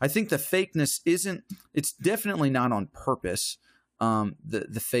think the fakeness it's definitely not on purpose, the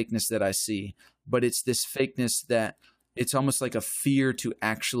fakeness that I see, but it's this fakeness that it's almost like a fear to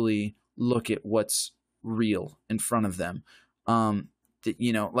actually look at what's real in front of them.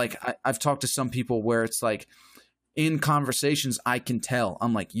 Like I've talked to some people where it's like, in conversations, I can tell,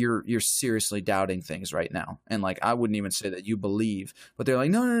 I'm like, you're seriously doubting things right now. And like, I wouldn't even say that you believe, but they're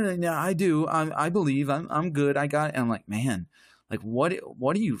like, no, I do. I believe I'm good. I got it. And I'm like, man, like, what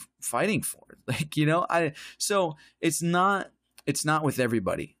are you fighting for? Like, so it's not with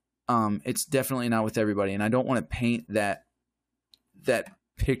everybody. It's definitely not with everybody. And I don't want to paint that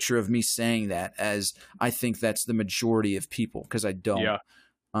picture of me saying that as I think that's the majority of people, because I don't. Yeah.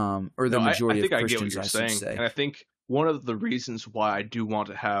 Or the majority I think of Christians, I get what you're saying. say. And I think one of the reasons why I do want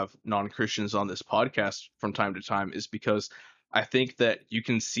to have non-Christians on this podcast from time to time is because I think that you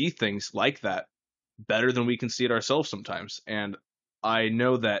can see things like that better than we can see it ourselves sometimes. And I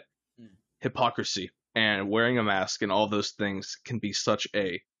know that hypocrisy and wearing a mask and all those things can be such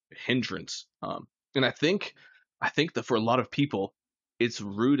a hindrance. And I think that for a lot of people, it's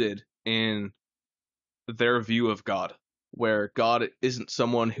rooted in their view of God, where God isn't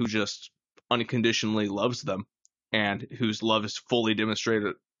someone who just unconditionally loves them and whose love is fully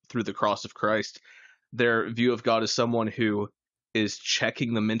demonstrated through the cross of Christ. Their view of God is someone who is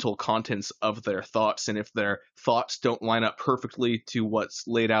checking the mental contents of their thoughts. And if their thoughts don't line up perfectly to what's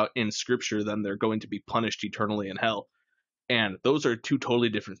laid out in scripture, then they're going to be punished eternally in hell. And those are two totally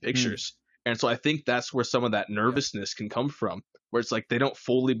different pictures. And so I think that's where some of that nervousness can come from, where it's like they don't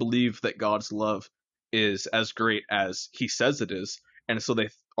fully believe that God's love is as great as he says it is. And so they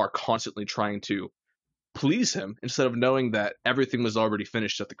are constantly trying to please him instead of knowing that everything was already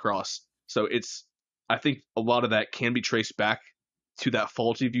finished at the cross. So I think a lot of that can be traced back to that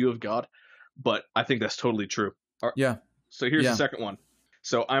faulty view of God, but I think that's totally true. Yeah. So here's the second one.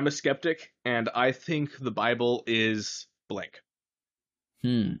 So I'm a skeptic, and I think the Bible is blank.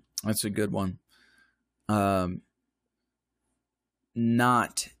 That's a good one.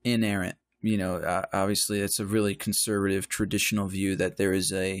 Not inerrant. Obviously it's a really conservative traditional view that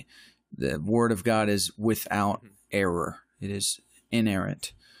the Word of God is without error. It is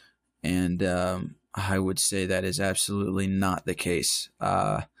inerrant. And I would say that is absolutely not the case.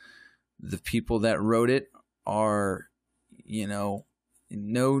 The people that wrote it are,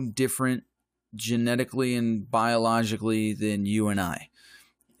 no different genetically and biologically than you and I.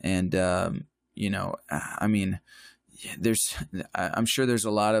 And, I'm sure there's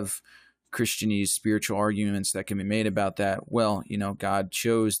a lot of Christianese spiritual arguments that can be made about that. Well, God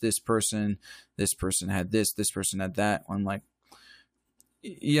chose this person had this person had that. I'm like,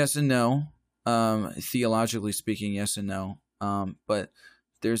 yes and no. Theologically speaking, yes and no. But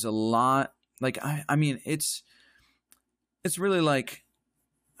there's a lot, like, it's really like,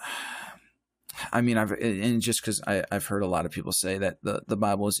 just because I've heard a lot of people say that the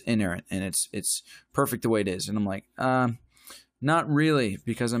Bible is inerrant and it's perfect the way it is. And I'm like, not really,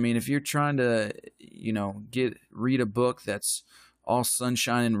 because if you're trying to, read a book that's all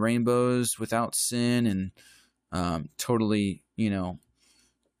sunshine and rainbows without sin and totally,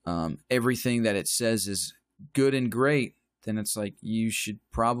 everything that it says is good and great, then it's like you should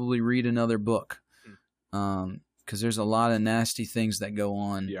probably read another book. Because there's a lot of nasty things that go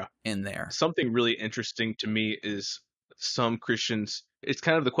on in there. Something really interesting to me is some Christians, it's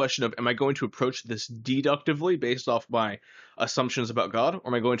kind of the question of, am I going to approach this deductively based off my assumptions about God, or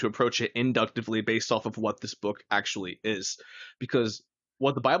am I going to approach it inductively based off of what this book actually is? Because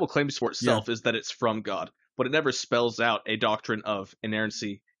what the Bible claims for itself is that it's from God, but it never spells out a doctrine of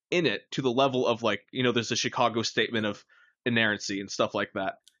inerrancy in it to the level of, like, there's a Chicago statement of inerrancy and stuff like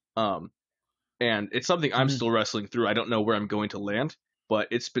that. And it's something I'm still wrestling through. I don't know where I'm going to land, but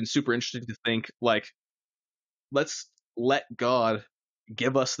it's been super interesting to think, like, let's let God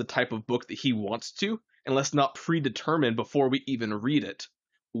give us the type of book that he wants to, and let's not predetermine before we even read it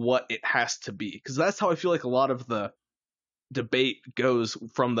what it has to be. Because that's how I feel like a lot of the debate goes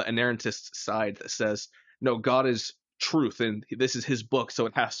from the inerrantist side that says, no, God is truth and this is his book, so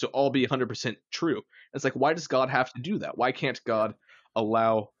it has to all be 100% true. And it's like, why does God have to do that? Why can't God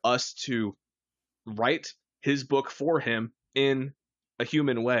allow us to write his book for him in a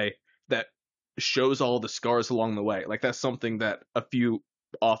human way that shows all the scars along the way? Like, that's something that a few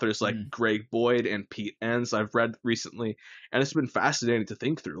authors like Greg Boyd and Pete Enns I've read recently, and it's been fascinating to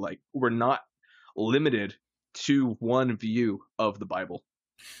think through. Like, we're not limited to one view of the Bible.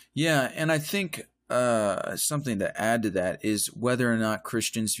 Yeah, and I think something to add to that is whether or not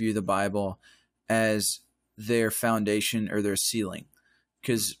Christians view the Bible as their foundation or their ceiling.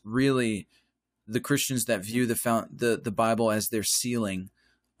 Because really, the Christians that view the Bible as their ceiling,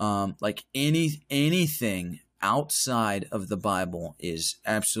 like anything outside of the Bible is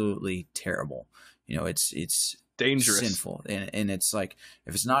absolutely terrible. It's dangerous, sinful, and it's like,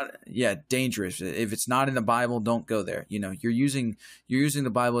 if it's not, dangerous. If it's not in the Bible, don't go there. You're using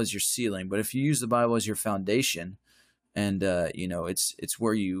the Bible as your ceiling, but if you use the Bible as your foundation, and it's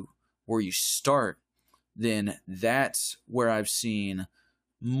where you start, then that's where I've seen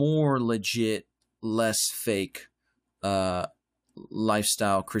more legit, less fake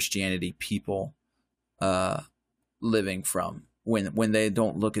lifestyle Christianity people living from, when they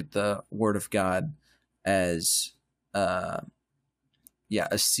don't look at the Word of God as a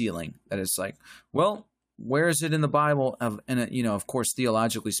ceiling, that it's like, well, where is it in the Bible? And of course,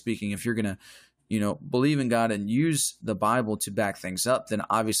 theologically speaking, if you're gonna believe in God and use the Bible to back things up, then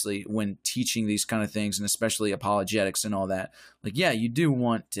obviously when teaching these kind of things, and especially apologetics and all that, like, you do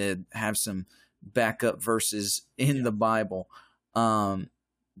want to have some backup verses in the Bible. But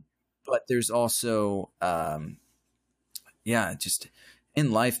there's also, just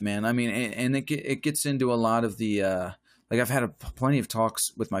in life, man. I mean, and it gets into a lot of the, like, I've had plenty of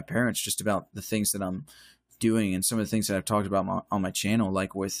talks with my parents just about the things that I'm doing and some of the things that I've talked about on my channel,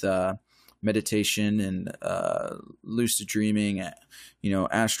 like with meditation and lucid dreaming,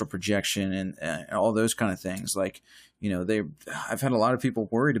 astral projection, and all those kind of things. Like, I've had a lot of people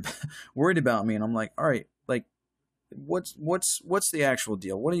worried about me, and I'm like, all right, like, what's the actual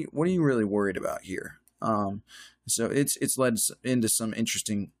deal? What are you really worried about here? So it's led into some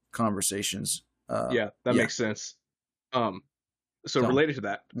interesting conversations. That makes sense. So related to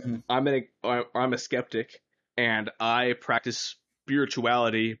that, I'm a skeptic, and I practice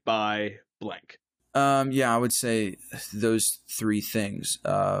spirituality by blank. I would say those three things: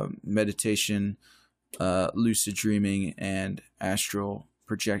 meditation, lucid dreaming, and astral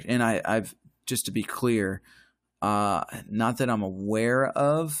projection. And I've just to be clear, not that I'm aware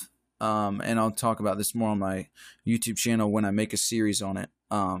of, and I'll talk about this more on my YouTube channel when I make a series on it.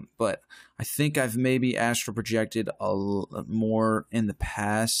 But I think I've maybe astral projected more in the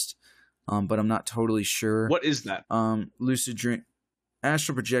past, but I'm not totally sure. What is that? Lucid dream,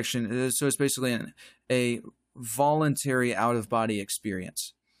 astral projection. So it's basically a voluntary out of body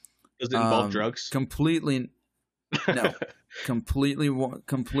experience. Does it involve drugs? Completely, no, completely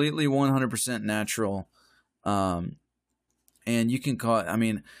 100% natural. And you can call it, I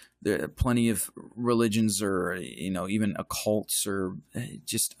mean, there are plenty of religions or, even occults or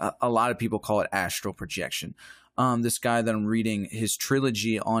just a lot of people call it astral projection. This guy that I'm reading his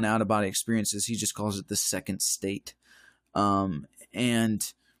trilogy on out of body experiences, he just calls it the second state.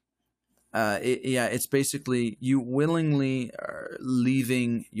 It's basically you willingly are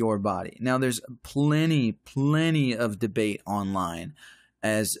leaving your body. Now there's plenty of debate online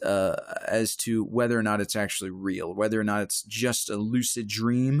as to whether or not it's actually real, whether or not it's just a lucid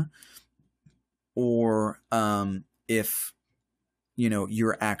dream, or if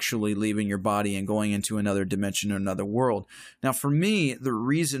you're actually leaving your body and going into another dimension or another world. Now, for me, the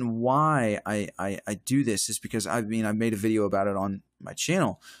reason why I do this is because I made a video about it on my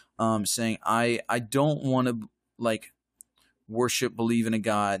channel, saying I don't want to believe in a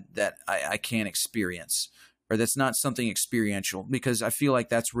God that I can't experience, or that's not something experiential, because I feel like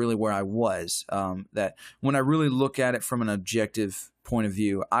that's really where I was. That when I really look at it from an objective point of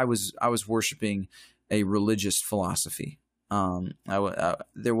view, I was worshiping a religious philosophy.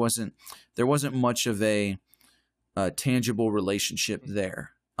 There wasn't much of a tangible relationship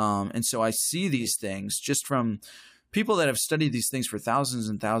there. And so I see these things just from people that have studied these things for thousands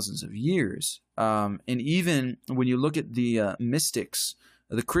and thousands of years. And even when you look at the mystics,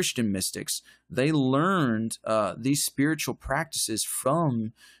 the Christian mystics, they learned these spiritual practices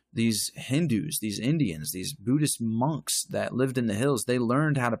from these Hindus, these Indians, these Buddhist monks that lived in the hills. They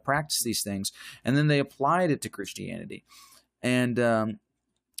learned how to practice these things, and then they applied it to Christianity. And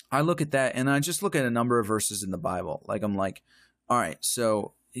I look at that, and I just look at a number of verses in the Bible. Like, I'm like, all right,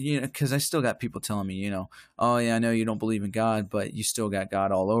 so, because I still got people telling me, oh, yeah, I know you don't believe in God, but you still got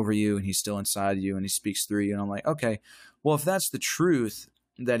God all over you, and he's still inside you, and he speaks through you. And I'm like, okay, well, if that's the truth,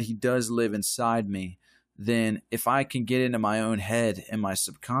 that he does live inside me, then if I can get into my own head and my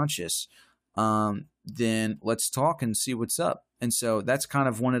subconscious, then let's talk and see what's up. And so that's kind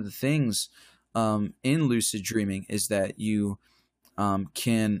of one of the things in lucid dreaming, is that you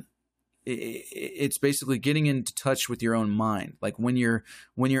it's basically getting into touch with your own mind. Like when you're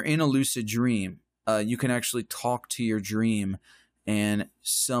in a lucid dream, you can actually talk to your dream and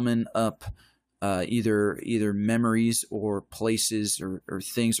summon up either memories or places or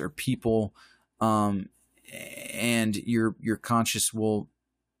things or people, and your conscious will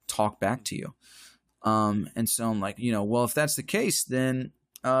talk back to you. And so I'm like, well, if that's the case, then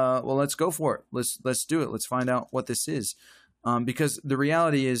well, let's go for it. Let's do it. Let's find out what this is. Because the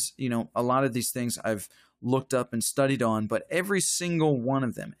reality is, a lot of these things I've looked up and studied on, but every single one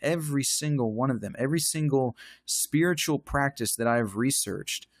of them, every single spiritual practice that I've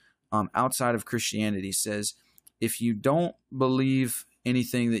researched outside of Christianity says, if you don't believe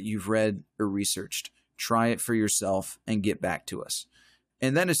anything that you've read or researched, try it for yourself and get back to us.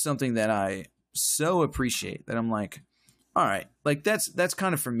 And that is something that I so appreciate, that I'm like, all right, like that's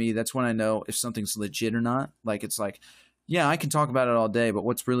kind of, for me, that's when I know if something's legit or not. Like, it's like, yeah, I can talk about it all day, but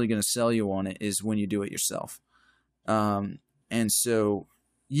what's really going to sell you on it is when you do it yourself. And so,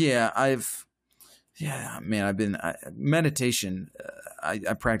 meditation,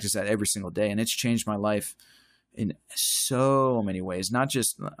 I practice that every single day, and it's changed my life in so many ways. Not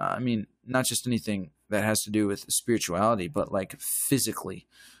just anything that has to do with spirituality, but like physically.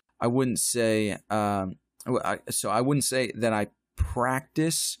 I wouldn't say, I wouldn't say that I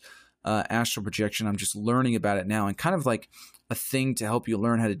practice astral projection. I'm just learning about it now, and kind of like a thing to help you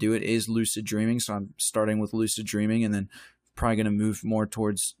learn how to do it is lucid dreaming. So I'm starting with lucid dreaming, and then probably going to move more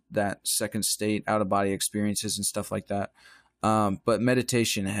towards that second state, out of body experiences and stuff like that. But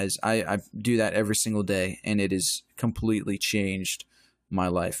meditation I do that every single day, and it has completely changed my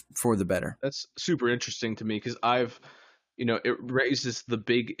life for the better. That's super interesting to me because it raises the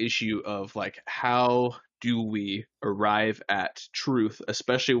big issue of like, how do we arrive at truth,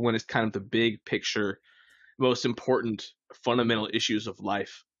 especially when it's kind of the big picture, most important fundamental issues of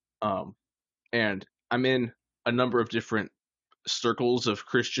life. And I'm in a number of different circles of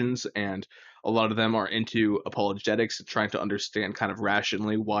Christians, and a lot of them are into apologetics and trying to understand kind of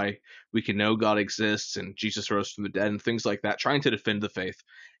rationally why we can know God exists and Jesus rose from the dead and things like that, trying to defend the faith.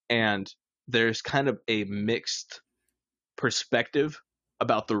 And there's kind of a mixed perspective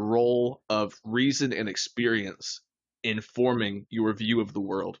about the role of reason and experience in forming your view of the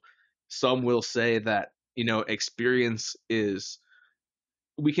world. Some will say that, experience is,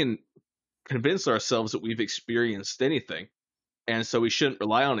 we can convince ourselves that we've experienced anything. And so we shouldn't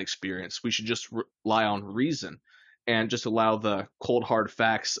rely on experience. We should just rely on reason and just allow the cold, hard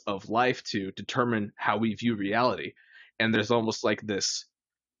facts of life to determine how we view reality. And there's almost like this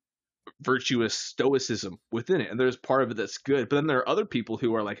virtuous stoicism within it. And there's part of it that's good. But then there are other people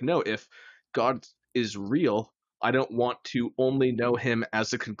who are like, no, if God is real, I don't want to only know him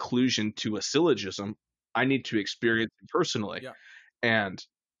as a conclusion to a syllogism. I need to experience it personally. Yeah. And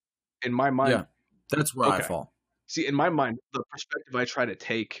in my mind, that's where I fall. See, in my mind, the perspective I try to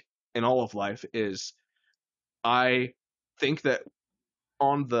take in all of life is, I think that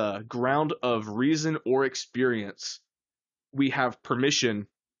on the ground of reason or experience, we have permission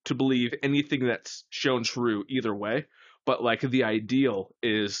to believe anything that's shown true either way. But like, the ideal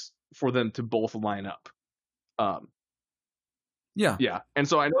is for them to both line up. Yeah. And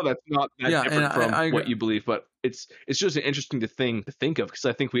so I know that's not that different from what you believe, but it's just an interesting thing to think of, because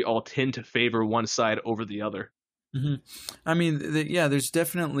I think we all tend to favor one side over the other. Mm-hmm. I mean, there's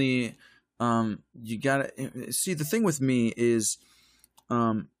definitely, you gotta see, the thing with me is,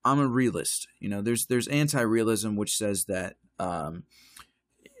 I'm a realist. There's anti-realism, which says that,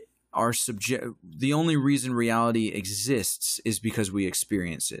 the only reason reality exists is because we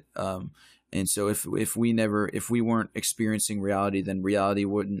experience it. And so if we weren't experiencing reality, then reality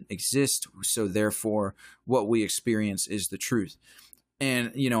wouldn't exist. So therefore, what we experience is the truth.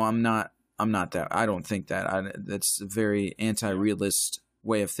 And, I'm not that. I don't think that. That's a very anti-realist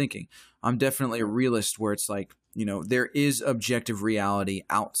way of thinking. I'm definitely a realist, where it's like, there is objective reality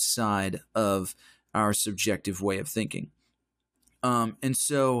outside of our subjective way of thinking. And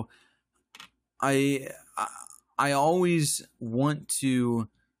so I always want to,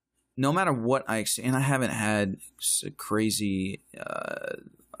 no matter what and I haven't had crazy,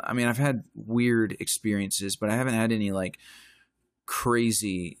 I've had weird experiences, but I haven't had any like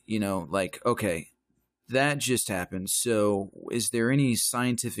crazy, like, okay, that just happened. So is there any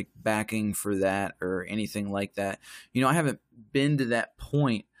scientific backing for that or anything like that? I haven't been to that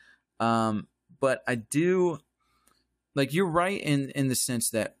point. But I do, like, you're right in the sense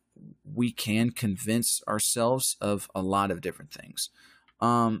that we can convince ourselves of a lot of different things.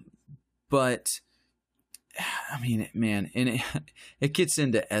 But I mean, man, and it gets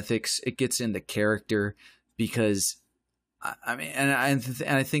into ethics, it gets into character, because I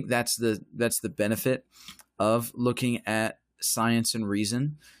think that's the benefit of looking at science and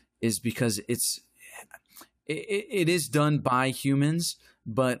reason, is because it is done by humans,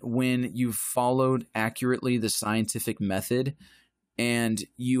 but when you've followed accurately the scientific method and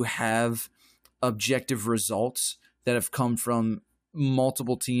you have objective results that have come from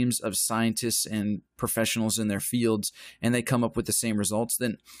multiple teams of scientists and professionals in their fields, and they come up with the same results,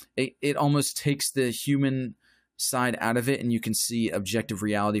 then it almost takes the human side out of it, and you can see objective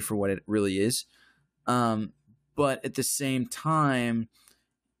reality for what it really is. But at the same time,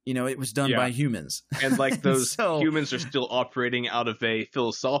 it was done by humans. And like, those humans are still operating out of a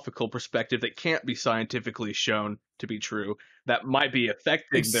philosophical perspective that can't be scientifically shown to be true, that might be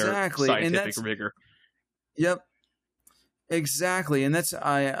affecting their scientific rigor. Yep. Exactly. And that's,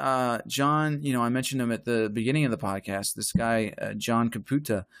 John, I mentioned him at the beginning of the podcast, this guy, John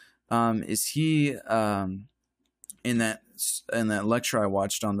Caputa, is he, in that lecture I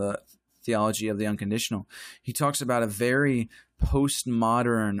watched on the theology of the unconditional, he talks about a very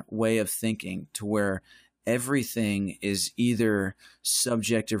postmodern way of thinking, to where everything is either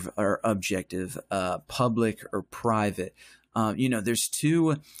subjective or objective, public or private. There's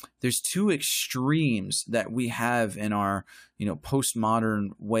two extremes that we have in our, postmodern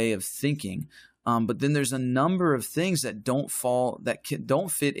way of thinking. But then there's a number of things that don't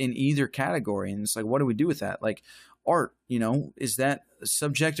fit in either category. And it's like, what do we do with that? Like art, is that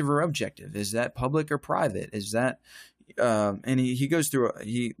subjective or objective? Is that public or private? Is that, and he goes through,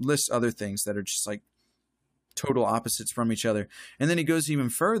 he lists other things that are just like total opposites from each other. And then he goes even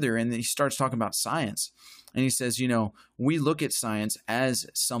further and he starts talking about science. And he says, we look at science as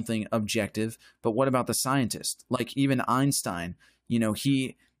something objective, but what about the scientist? Like even Einstein,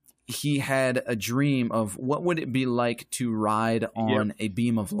 he had a dream of what would it be like to ride on a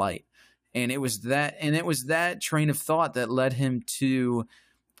beam of light. And it was that train of thought that led him to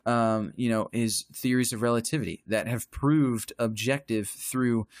his theories of relativity that have proved objective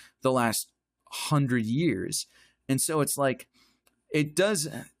through the last 100 years. And so it's like there's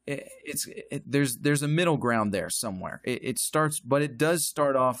a middle ground there somewhere. It does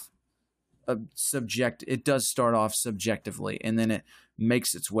start off subjectively, and then it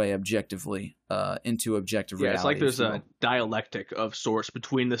makes its way objectively into objective reality. It's like there's a dialectic of sorts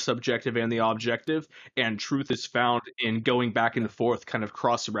between the subjective and the objective, and truth is found in going back and forth, kind of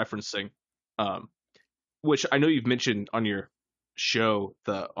cross-referencing, which I know you've mentioned on your show,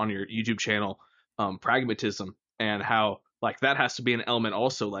 on your YouTube channel, pragmatism, and how like that has to be an element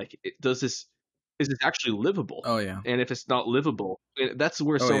also. Like, is this actually livable? Oh yeah. And if it's not livable, that's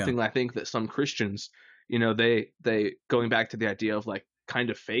where something I think that some Christians, they going back to the idea of like kind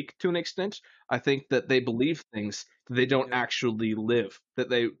of fake to an extent. I think that they believe things that they don't actually live, that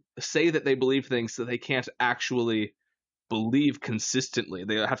they say that they believe things that they can't actually believe consistently.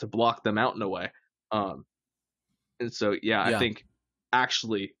 They have to block them out in a way. And so, I think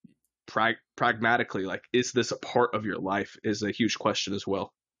actually pragmatically, like, is this a part of your life is a huge question as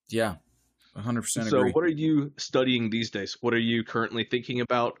well. Yeah. 100% agree. So what are you studying these days? What are you currently thinking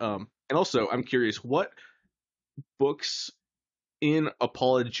about? And also, I'm curious, what books in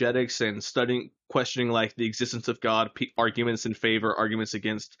apologetics and questioning like the existence of God, arguments in favor, arguments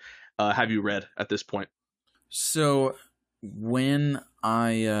against, have you read at this point? So when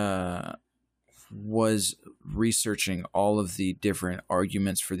I was researching all of the different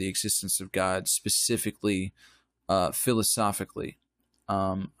arguments for the existence of God, specifically philosophically,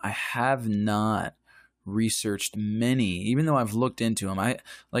 I have not researched many, even though I've looked into them.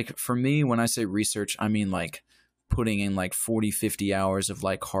 For me, when I say research, I mean like putting in like 40, 50 hours of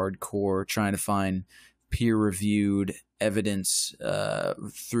like hardcore trying to find peer-reviewed evidence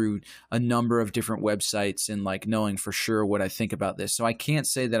through a number of different websites and like knowing for sure what I think about this. So I can't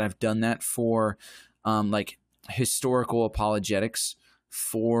say that I've done that for like historical apologetics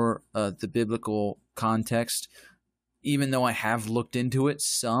for the biblical context, even though I have looked into it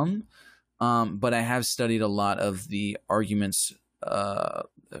some, but I have studied a lot of the arguments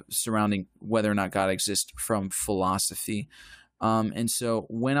surrounding whether or not God exists from philosophy. And so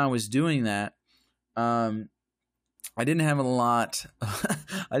when I was doing that, I didn't have a lot.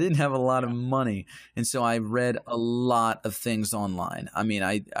 I didn't have a lot of money, and so I read a lot of things online. I mean,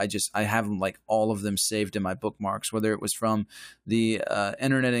 I have like all of them saved in my bookmarks, whether it was from the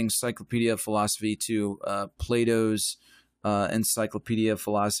Internet Encyclopedia of Philosophy to Plato's Encyclopedia of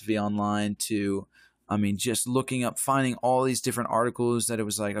Philosophy online to, I mean, just looking up, finding all these different articles that it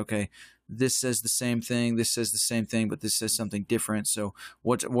was like, okay, this says the same thing, this says the same thing, but this says something different. So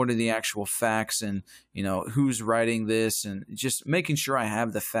what are the actual facts, and who's writing this, and just making sure I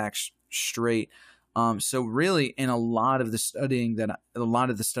have the facts straight. So really, in a lot of the studying that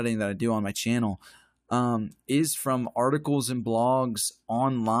I do on my channel is from articles and blogs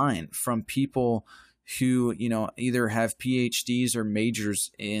online from people who either have PhDs or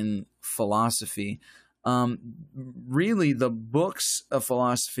majors in philosophy. Really, the books of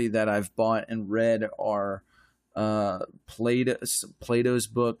philosophy that I've bought and read are Plato's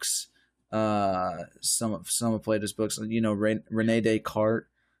books, some of Plato's books, Rene Descartes,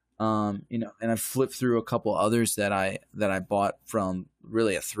 and I've flipped through a couple others that I bought from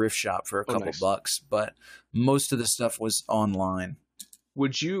really a thrift shop for a couple bucks, but most of the stuff was online.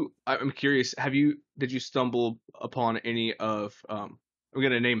 I'm curious, did you stumble upon any of, I'm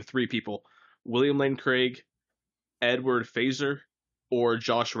going to name three people: William Lane Craig, Edward Feser, or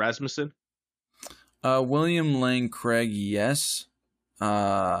Josh Rasmussen? William Lane Craig, yes.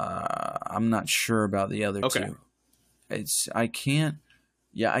 I'm not sure about the other two. I can't.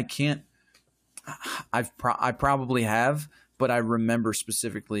 I probably have, but I remember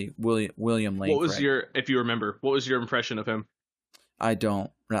specifically William Lane Craig. If you remember, what was your impression of him? I don't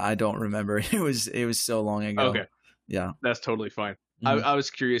remember. It was so long ago. Okay. Yeah. That's totally fine. Mm-hmm. I was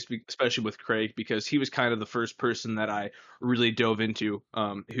curious, especially with Craig, because he was kind of the first person that I really dove into,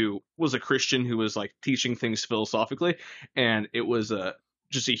 who was a Christian who was like teaching things philosophically, and it was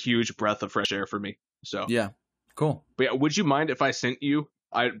just a huge breath of fresh air for me. So yeah, cool. But yeah, would you mind if I sent you?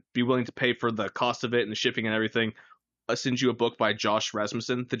 I'd be willing to pay for the cost of it and the shipping and everything. I send you a book by Josh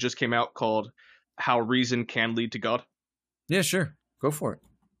Rasmussen that just came out called "How Reason Can Lead to God." Yeah, sure. Go for it.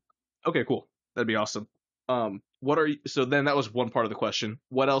 Okay, cool. That'd be awesome. What are you, so then that was one part of the question.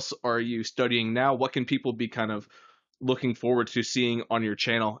 What else are you studying now? What can people be kind of looking forward to seeing on your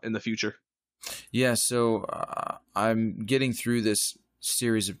channel in the future? Yeah, so I'm getting through this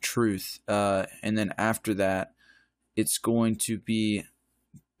series of truth, and then after that, it's going to be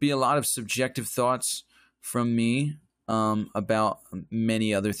a lot of subjective thoughts from me about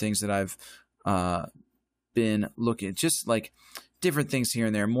many other things that I've been looking at, just like different things here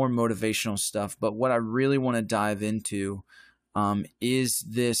and there, more motivational stuff. But what I really want to dive into is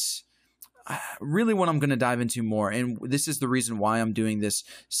this. Really, what I'm going to dive into more, and this is the reason why I'm doing this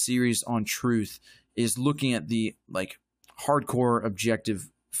series on truth, is looking at the like hardcore objective,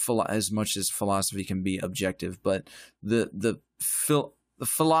 as much as philosophy can be objective, but the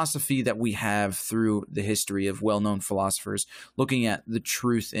philosophy that we have through the history of well-known philosophers, looking at the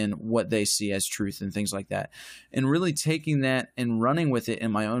truth and what they see as truth and things like that, and really taking that and running with it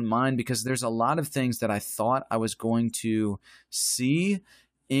in my own mind, because there's a lot of things that I thought I was going to see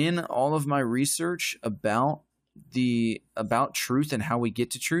in all of my research about truth and how we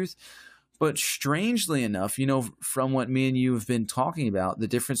get to truth. But strangely enough, from what me and you have been talking about, the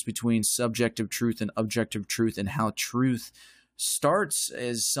difference between subjective truth and objective truth, and how truth starts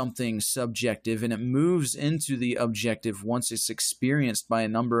as something subjective and it moves into the objective once it's experienced by a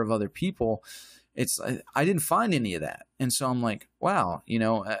number of other people, I didn't find any of that. And so I'm like, wow,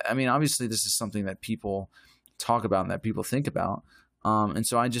 I mean, obviously this is something that people talk about and that people think about. And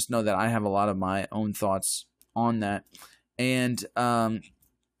so I just know that I have a lot of my own thoughts on that. And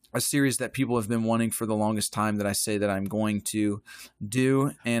a series that people have been wanting for the longest time that I say that I'm going to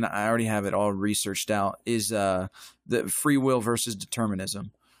do, and I already have it all researched out, is the free will versus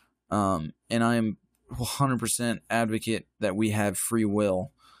determinism. And I am 100% advocate that we have free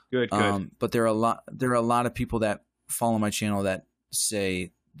will. Good. But there are a lot of people that follow my channel that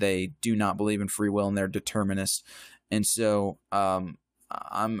say they do not believe in free will and they're determinists. And so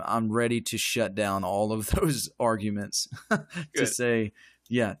I'm ready to shut down all of those arguments to say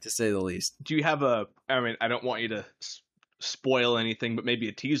the least. Do you have I mean, I don't want you to spoil anything, but maybe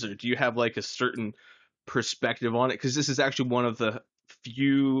a teaser. Do you have like a certain perspective on it? Because this is actually one of the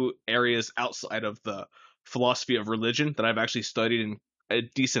few areas outside of the philosophy of religion that I've actually studied in a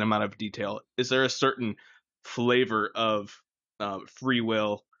decent amount of detail. Is there a certain flavor of free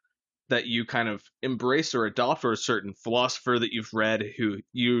will that you kind of embrace or adopt, or a certain philosopher that you've read who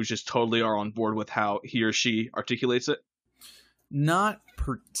you just totally are on board with how he or she articulates it? Not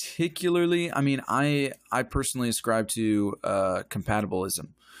particularly. I mean, I personally ascribe to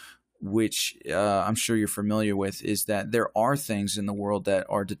compatibilism, which I'm sure you're familiar with, is that there are things in the world that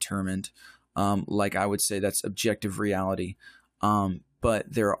are determined. Like I would say that's objective reality. But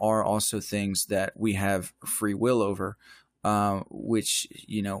there are also things that we have free will over, which,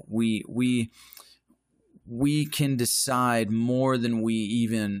 we can decide more than we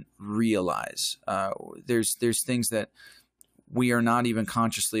even realize. There's things that we are not even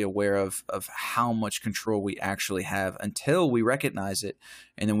consciously aware of how much control we actually have until we recognize it,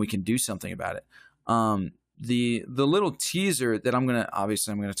 and then we can do something about it. The little teaser that I'm going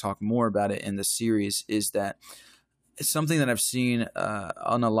to talk more about it in the series, is that it's something that I've seen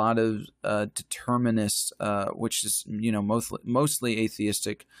on a lot of determinists, which is, mostly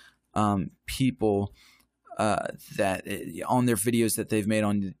atheistic people, that on their videos that they've made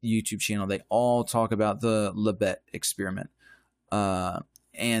on the YouTube channel, they all talk about the Libet experiment.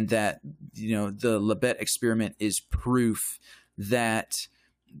 And that, the Libet experiment is proof that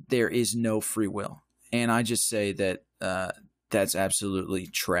there is no free will. And I just say that that's absolutely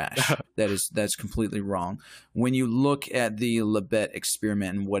trash. That's completely wrong. When you look at the Libet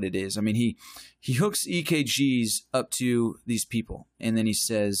experiment and what it is, I mean, he hooks EKGs up to these people, and then he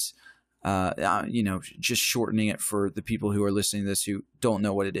says, just shortening it for the people who are listening to this who don't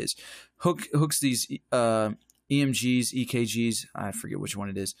know what it is, hooks these EMGs, EKGs, I forget which one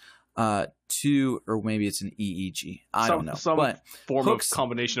it is, to, or maybe it's an EEG. I don't know. Some but form of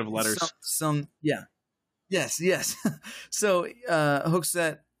combination of letters. Yeah. Yes. So hooks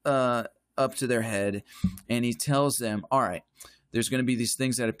that up to their head, and he tells them, all right, there's going to be these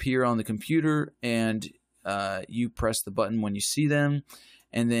things that appear on the computer, and you press the button when you see them.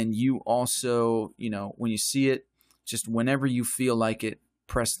 And then you also, when you see it, just whenever you feel like it,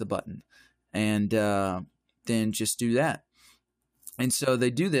 press the button. And then just do that. And so they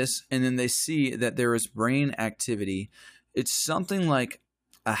do this, and then they see that there is brain activity. It's something like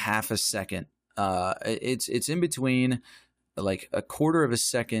a half a second. It's in between like a quarter of a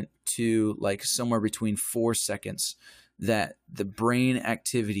second to like somewhere between 4 seconds that the brain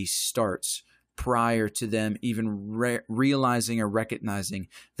activity starts prior to them even realizing or recognizing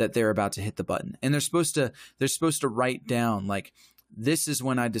that they're about to hit the button. And they're supposed to write down, like, this is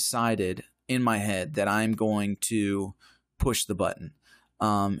when I decided in my head that I'm going to push the button.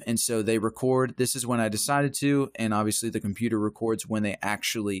 And so they record, this is when I decided to, and obviously the computer records when they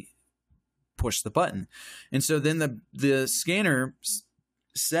actually push the button. And so then the scanner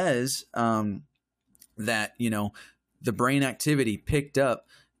says that, you know, the brain activity picked up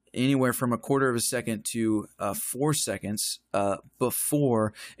anywhere from a quarter of a second to 4 seconds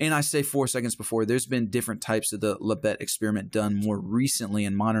before. And I say 4 seconds before. There's been different types of the Libet experiment done more recently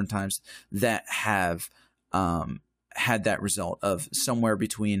in modern times that have had that result of somewhere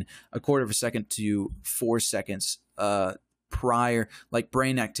between a quarter of a second to 4 seconds prior, like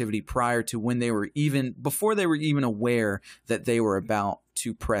brain activity prior to when they were even, before they were even aware that they were about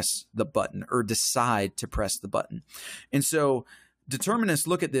to press the button or decide to press the button. And so determinists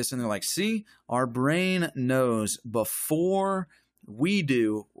look at this and they're like, see, our brain knows before we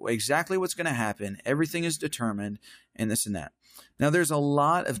do exactly what's going to happen. Everything is determined, and this and that. Now, there's a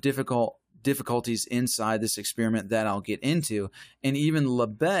lot of difficulties inside this experiment that I'll get into. And even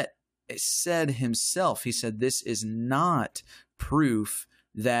Libet said himself, he said, this is not proof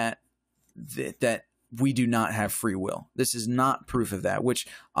that we do not have free will. This is not proof of that, which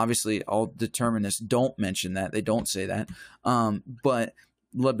obviously all determinists don't mention that. They don't say that. But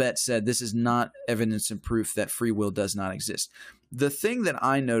Libet said this is not evidence and proof that free will does not exist. The thing that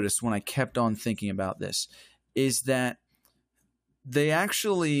I noticed when I kept on thinking about this is that they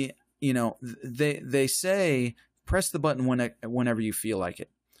actually, you know, they say press the button whenever you feel like it.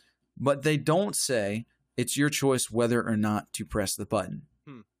 But they don't say it's your choice whether or not to press the button.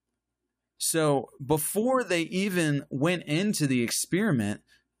 So before they even went into the experiment,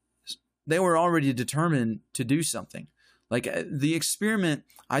 they were already determined to do something. Like the experiment,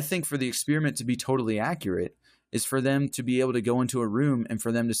 I think for the experiment to be totally accurate is for them to be able to go into a room and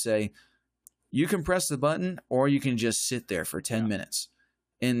for them to say, you can press the button or you can just sit there for 10 minutes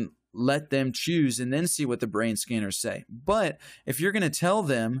and let them choose and then see what the brain scanners say. But if you're going to tell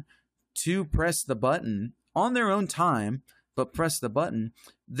them to press the button on their own time, but press the button,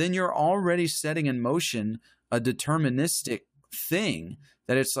 then you're already setting in motion a deterministic thing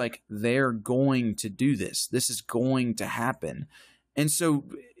that it's like they're going to do this. This is going to happen. And so,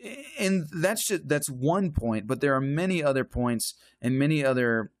 and that's one point, but there are many other points and many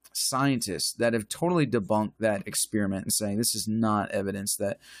other scientists that have totally debunked that experiment and saying this is not evidence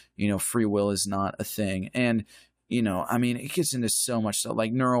that, you know, free will is not a thing. And, you know, I mean, it gets into so much stuff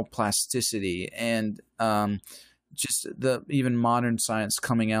like neuroplasticity and just the even modern science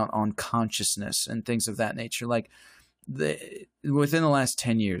coming out on consciousness and things of that nature. Like within the last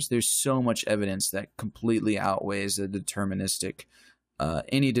 10 years, there's so much evidence that completely outweighs the deterministic,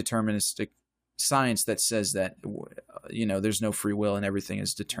 any deterministic science that says that, you know, there's no free will and everything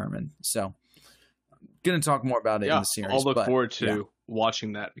is determined. So I'm going to talk more about it in the series. I'll look forward to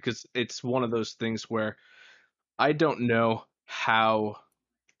watching that because it's one of those things where I don't know how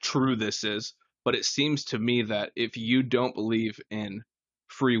true this is, but it seems to me that if you don't believe in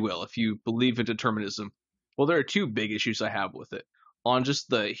free will, if you believe in determinism, well, there are two big issues I have with it. On just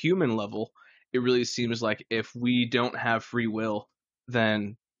the human level, it really seems like if we don't have free will,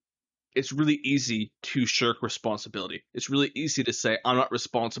 then it's really easy to shirk responsibility. It's really easy to say, I'm not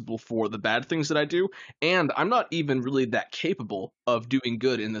responsible for the bad things that I do, and I'm not even really that capable of doing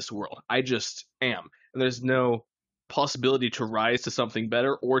good in this world. I just am. And there's no possibility to rise to something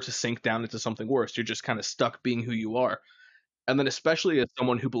better or to sink down into something worse. You're just kind of stuck being who you are. And then especially as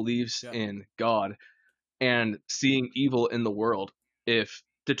someone who believes in God and seeing evil in the world, if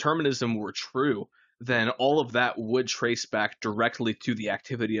determinism were true, then all of that would trace back directly to the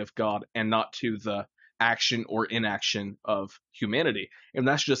activity of God and not to the action or inaction of humanity. And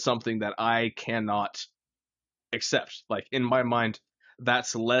that's just something that I cannot accept. Like, in my mind,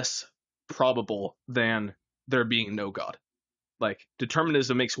 that's less probable than there being no God. Like,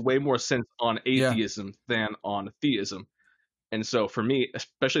 determinism makes way more sense on atheism than on theism. And so for me,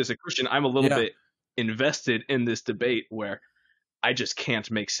 especially as a Christian, I'm a little bit invested in this debate where I just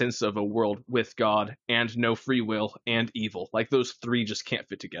can't make sense of a world with God and no free will and evil. Like, those three just can't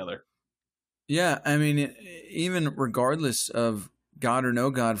fit together. Yeah, I mean, even regardless of God or no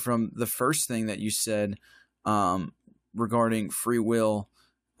God, from the first thing that you said regarding free will,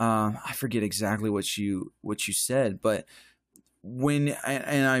 I forget exactly what you said, but when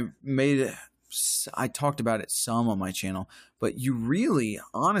I talked about it some on my channel, but you really,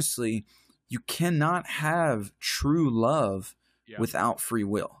 honestly, you cannot have true love without free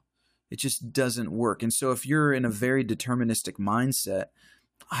will. It just doesn't work. And so if you're in a very deterministic mindset,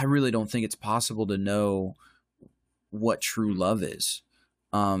 I really don't think it's possible to know what true love is.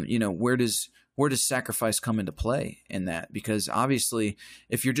 Where does sacrifice come into play in that? Because obviously,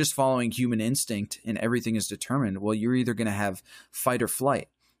 if you're just following human instinct and everything is determined, well, you're either going to have fight or flight,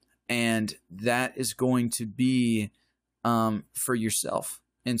 and that is going to be for yourself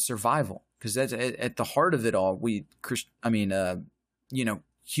and survival. Because that's at the heart of it all.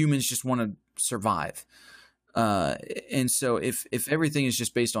 Humans just want to survive, and so if everything is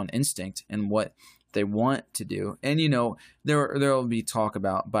just based on instinct and what they want to do, and there will be talk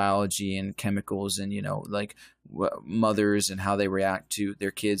about biology and chemicals and like mothers and how they react to their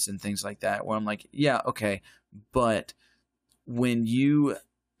kids and things like that, where I'm like, yeah, okay, but when you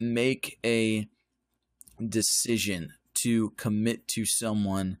make a decision to commit to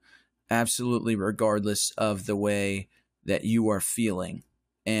someone, absolutely regardless of the way that you are feeling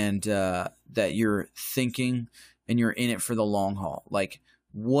and that you're thinking, and you're in it for the long haul, like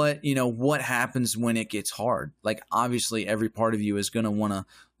what happens when it gets hard? Like, obviously every part of you is going to want to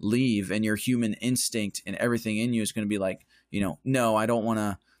leave, and your human instinct and everything in you is going to be like, no, I don't want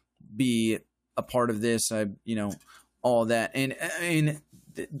to be a part of this. All that. And I mean,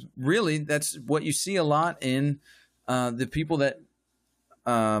 really, that's what you see a lot in the people that,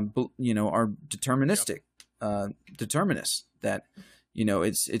 are deterministic, determinists, that,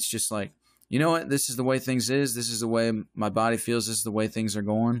 it's just like, you know what, this is the way things is. This is the way my body feels. This is the way things are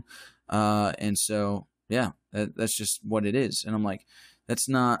going. And so, yeah, that's just what it is. And I'm like, that's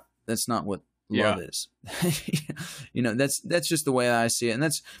not what love is. That's just the way I see it. And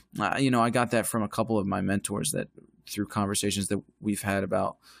that's, I got that from a couple of my mentors, that through conversations that we've had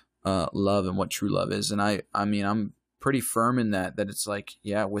about love and what true love is. And I mean, I'm pretty firm in that it's like,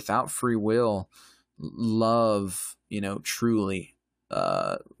 yeah, without free will, love, truly,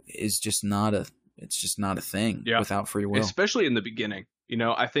 is just not a thing without free will. Especially in the beginning.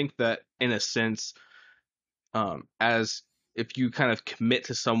 I think that in a sense, as if you kind of commit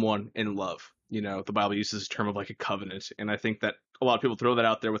to someone in love, the Bible uses a term of like a covenant. And I think that a lot of people throw that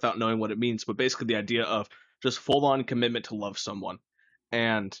out there without knowing what it means, but basically the idea of just full on commitment to love someone.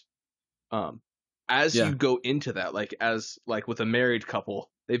 And, as you go into that, like with a married couple,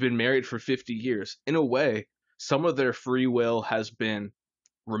 they've been married for 50 years. In a way, some of their free will has been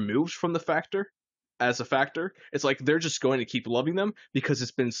removed from the factor. It's like they're just going to keep loving them because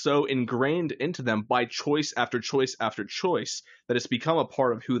it's been so ingrained into them by choice after choice after choice that it's become a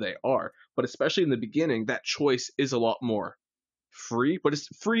part of who they are. But especially in the beginning, that choice is a lot more free, but it's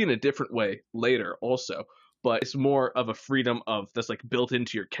free in a different way later also. But it's more of a freedom that's like built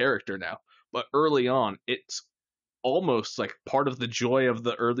into your character now. But early on, it's almost like part of the joy of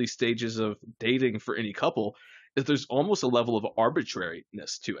the early stages of dating for any couple is there's almost a level of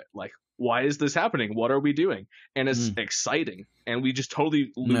arbitrariness to it. Like, why is this happening? What are we doing? And it's exciting. And we just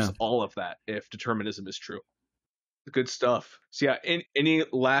totally lose all of that if determinism is true. Good stuff. So yeah, any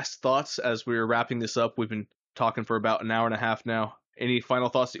last thoughts as we're wrapping this up? We've been talking for about an hour and a half now. Any final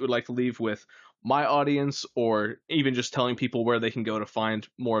thoughts that you would like to leave with my audience, or even just telling people where they can go to find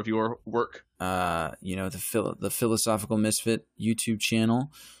more of your work? The Philosophical Misfit YouTube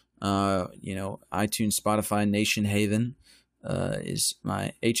channel, iTunes, Spotify, Nation Haven is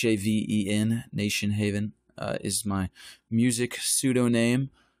my Haven. Nation Haven is my music pseudonym.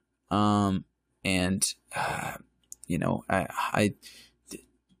 I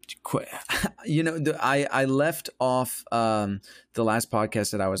left off the last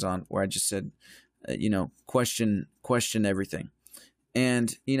podcast that I was on where I just said, question everything.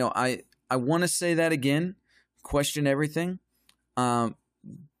 And, I want to say that again, question everything. But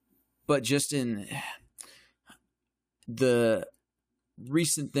just in the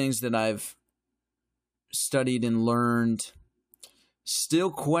recent things that I've studied and learned,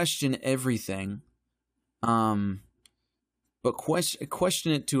 still question everything. But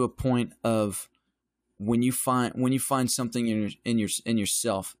question it to a point of when you find something in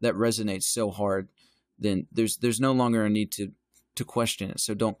yourself that resonates so hard, then there's no longer a need to question it.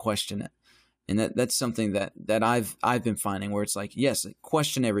 So don't question it. And that's something that I've been finding, where it's like, yes,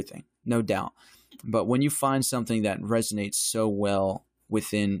 question everything, no doubt. But when you find something that resonates so well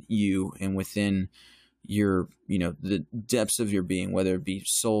within you and within your, the depths of your being, whether it be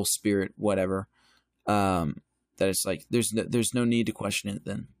soul, spirit, whatever, that it's like there's no need to question it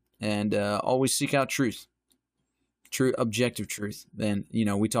then. And always seek out truth, objective truth. And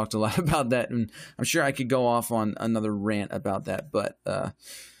we talked a lot about that, and I'm sure I could go off on another rant about that, but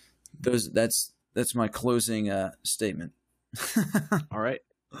that's my closing statement. All right.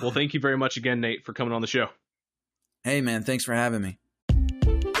 Well, thank you very much again, Nate, for coming on the show. Hey man, thanks for having me.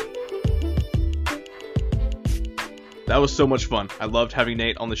 That was so much fun. I loved having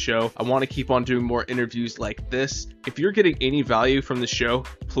Nate on the show. I want to keep on doing more interviews like this. If you're getting any value from the show,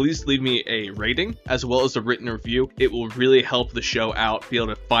 please leave me a rating as well as a written review. It will really help the show out, be able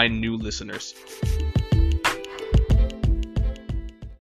to find new listeners.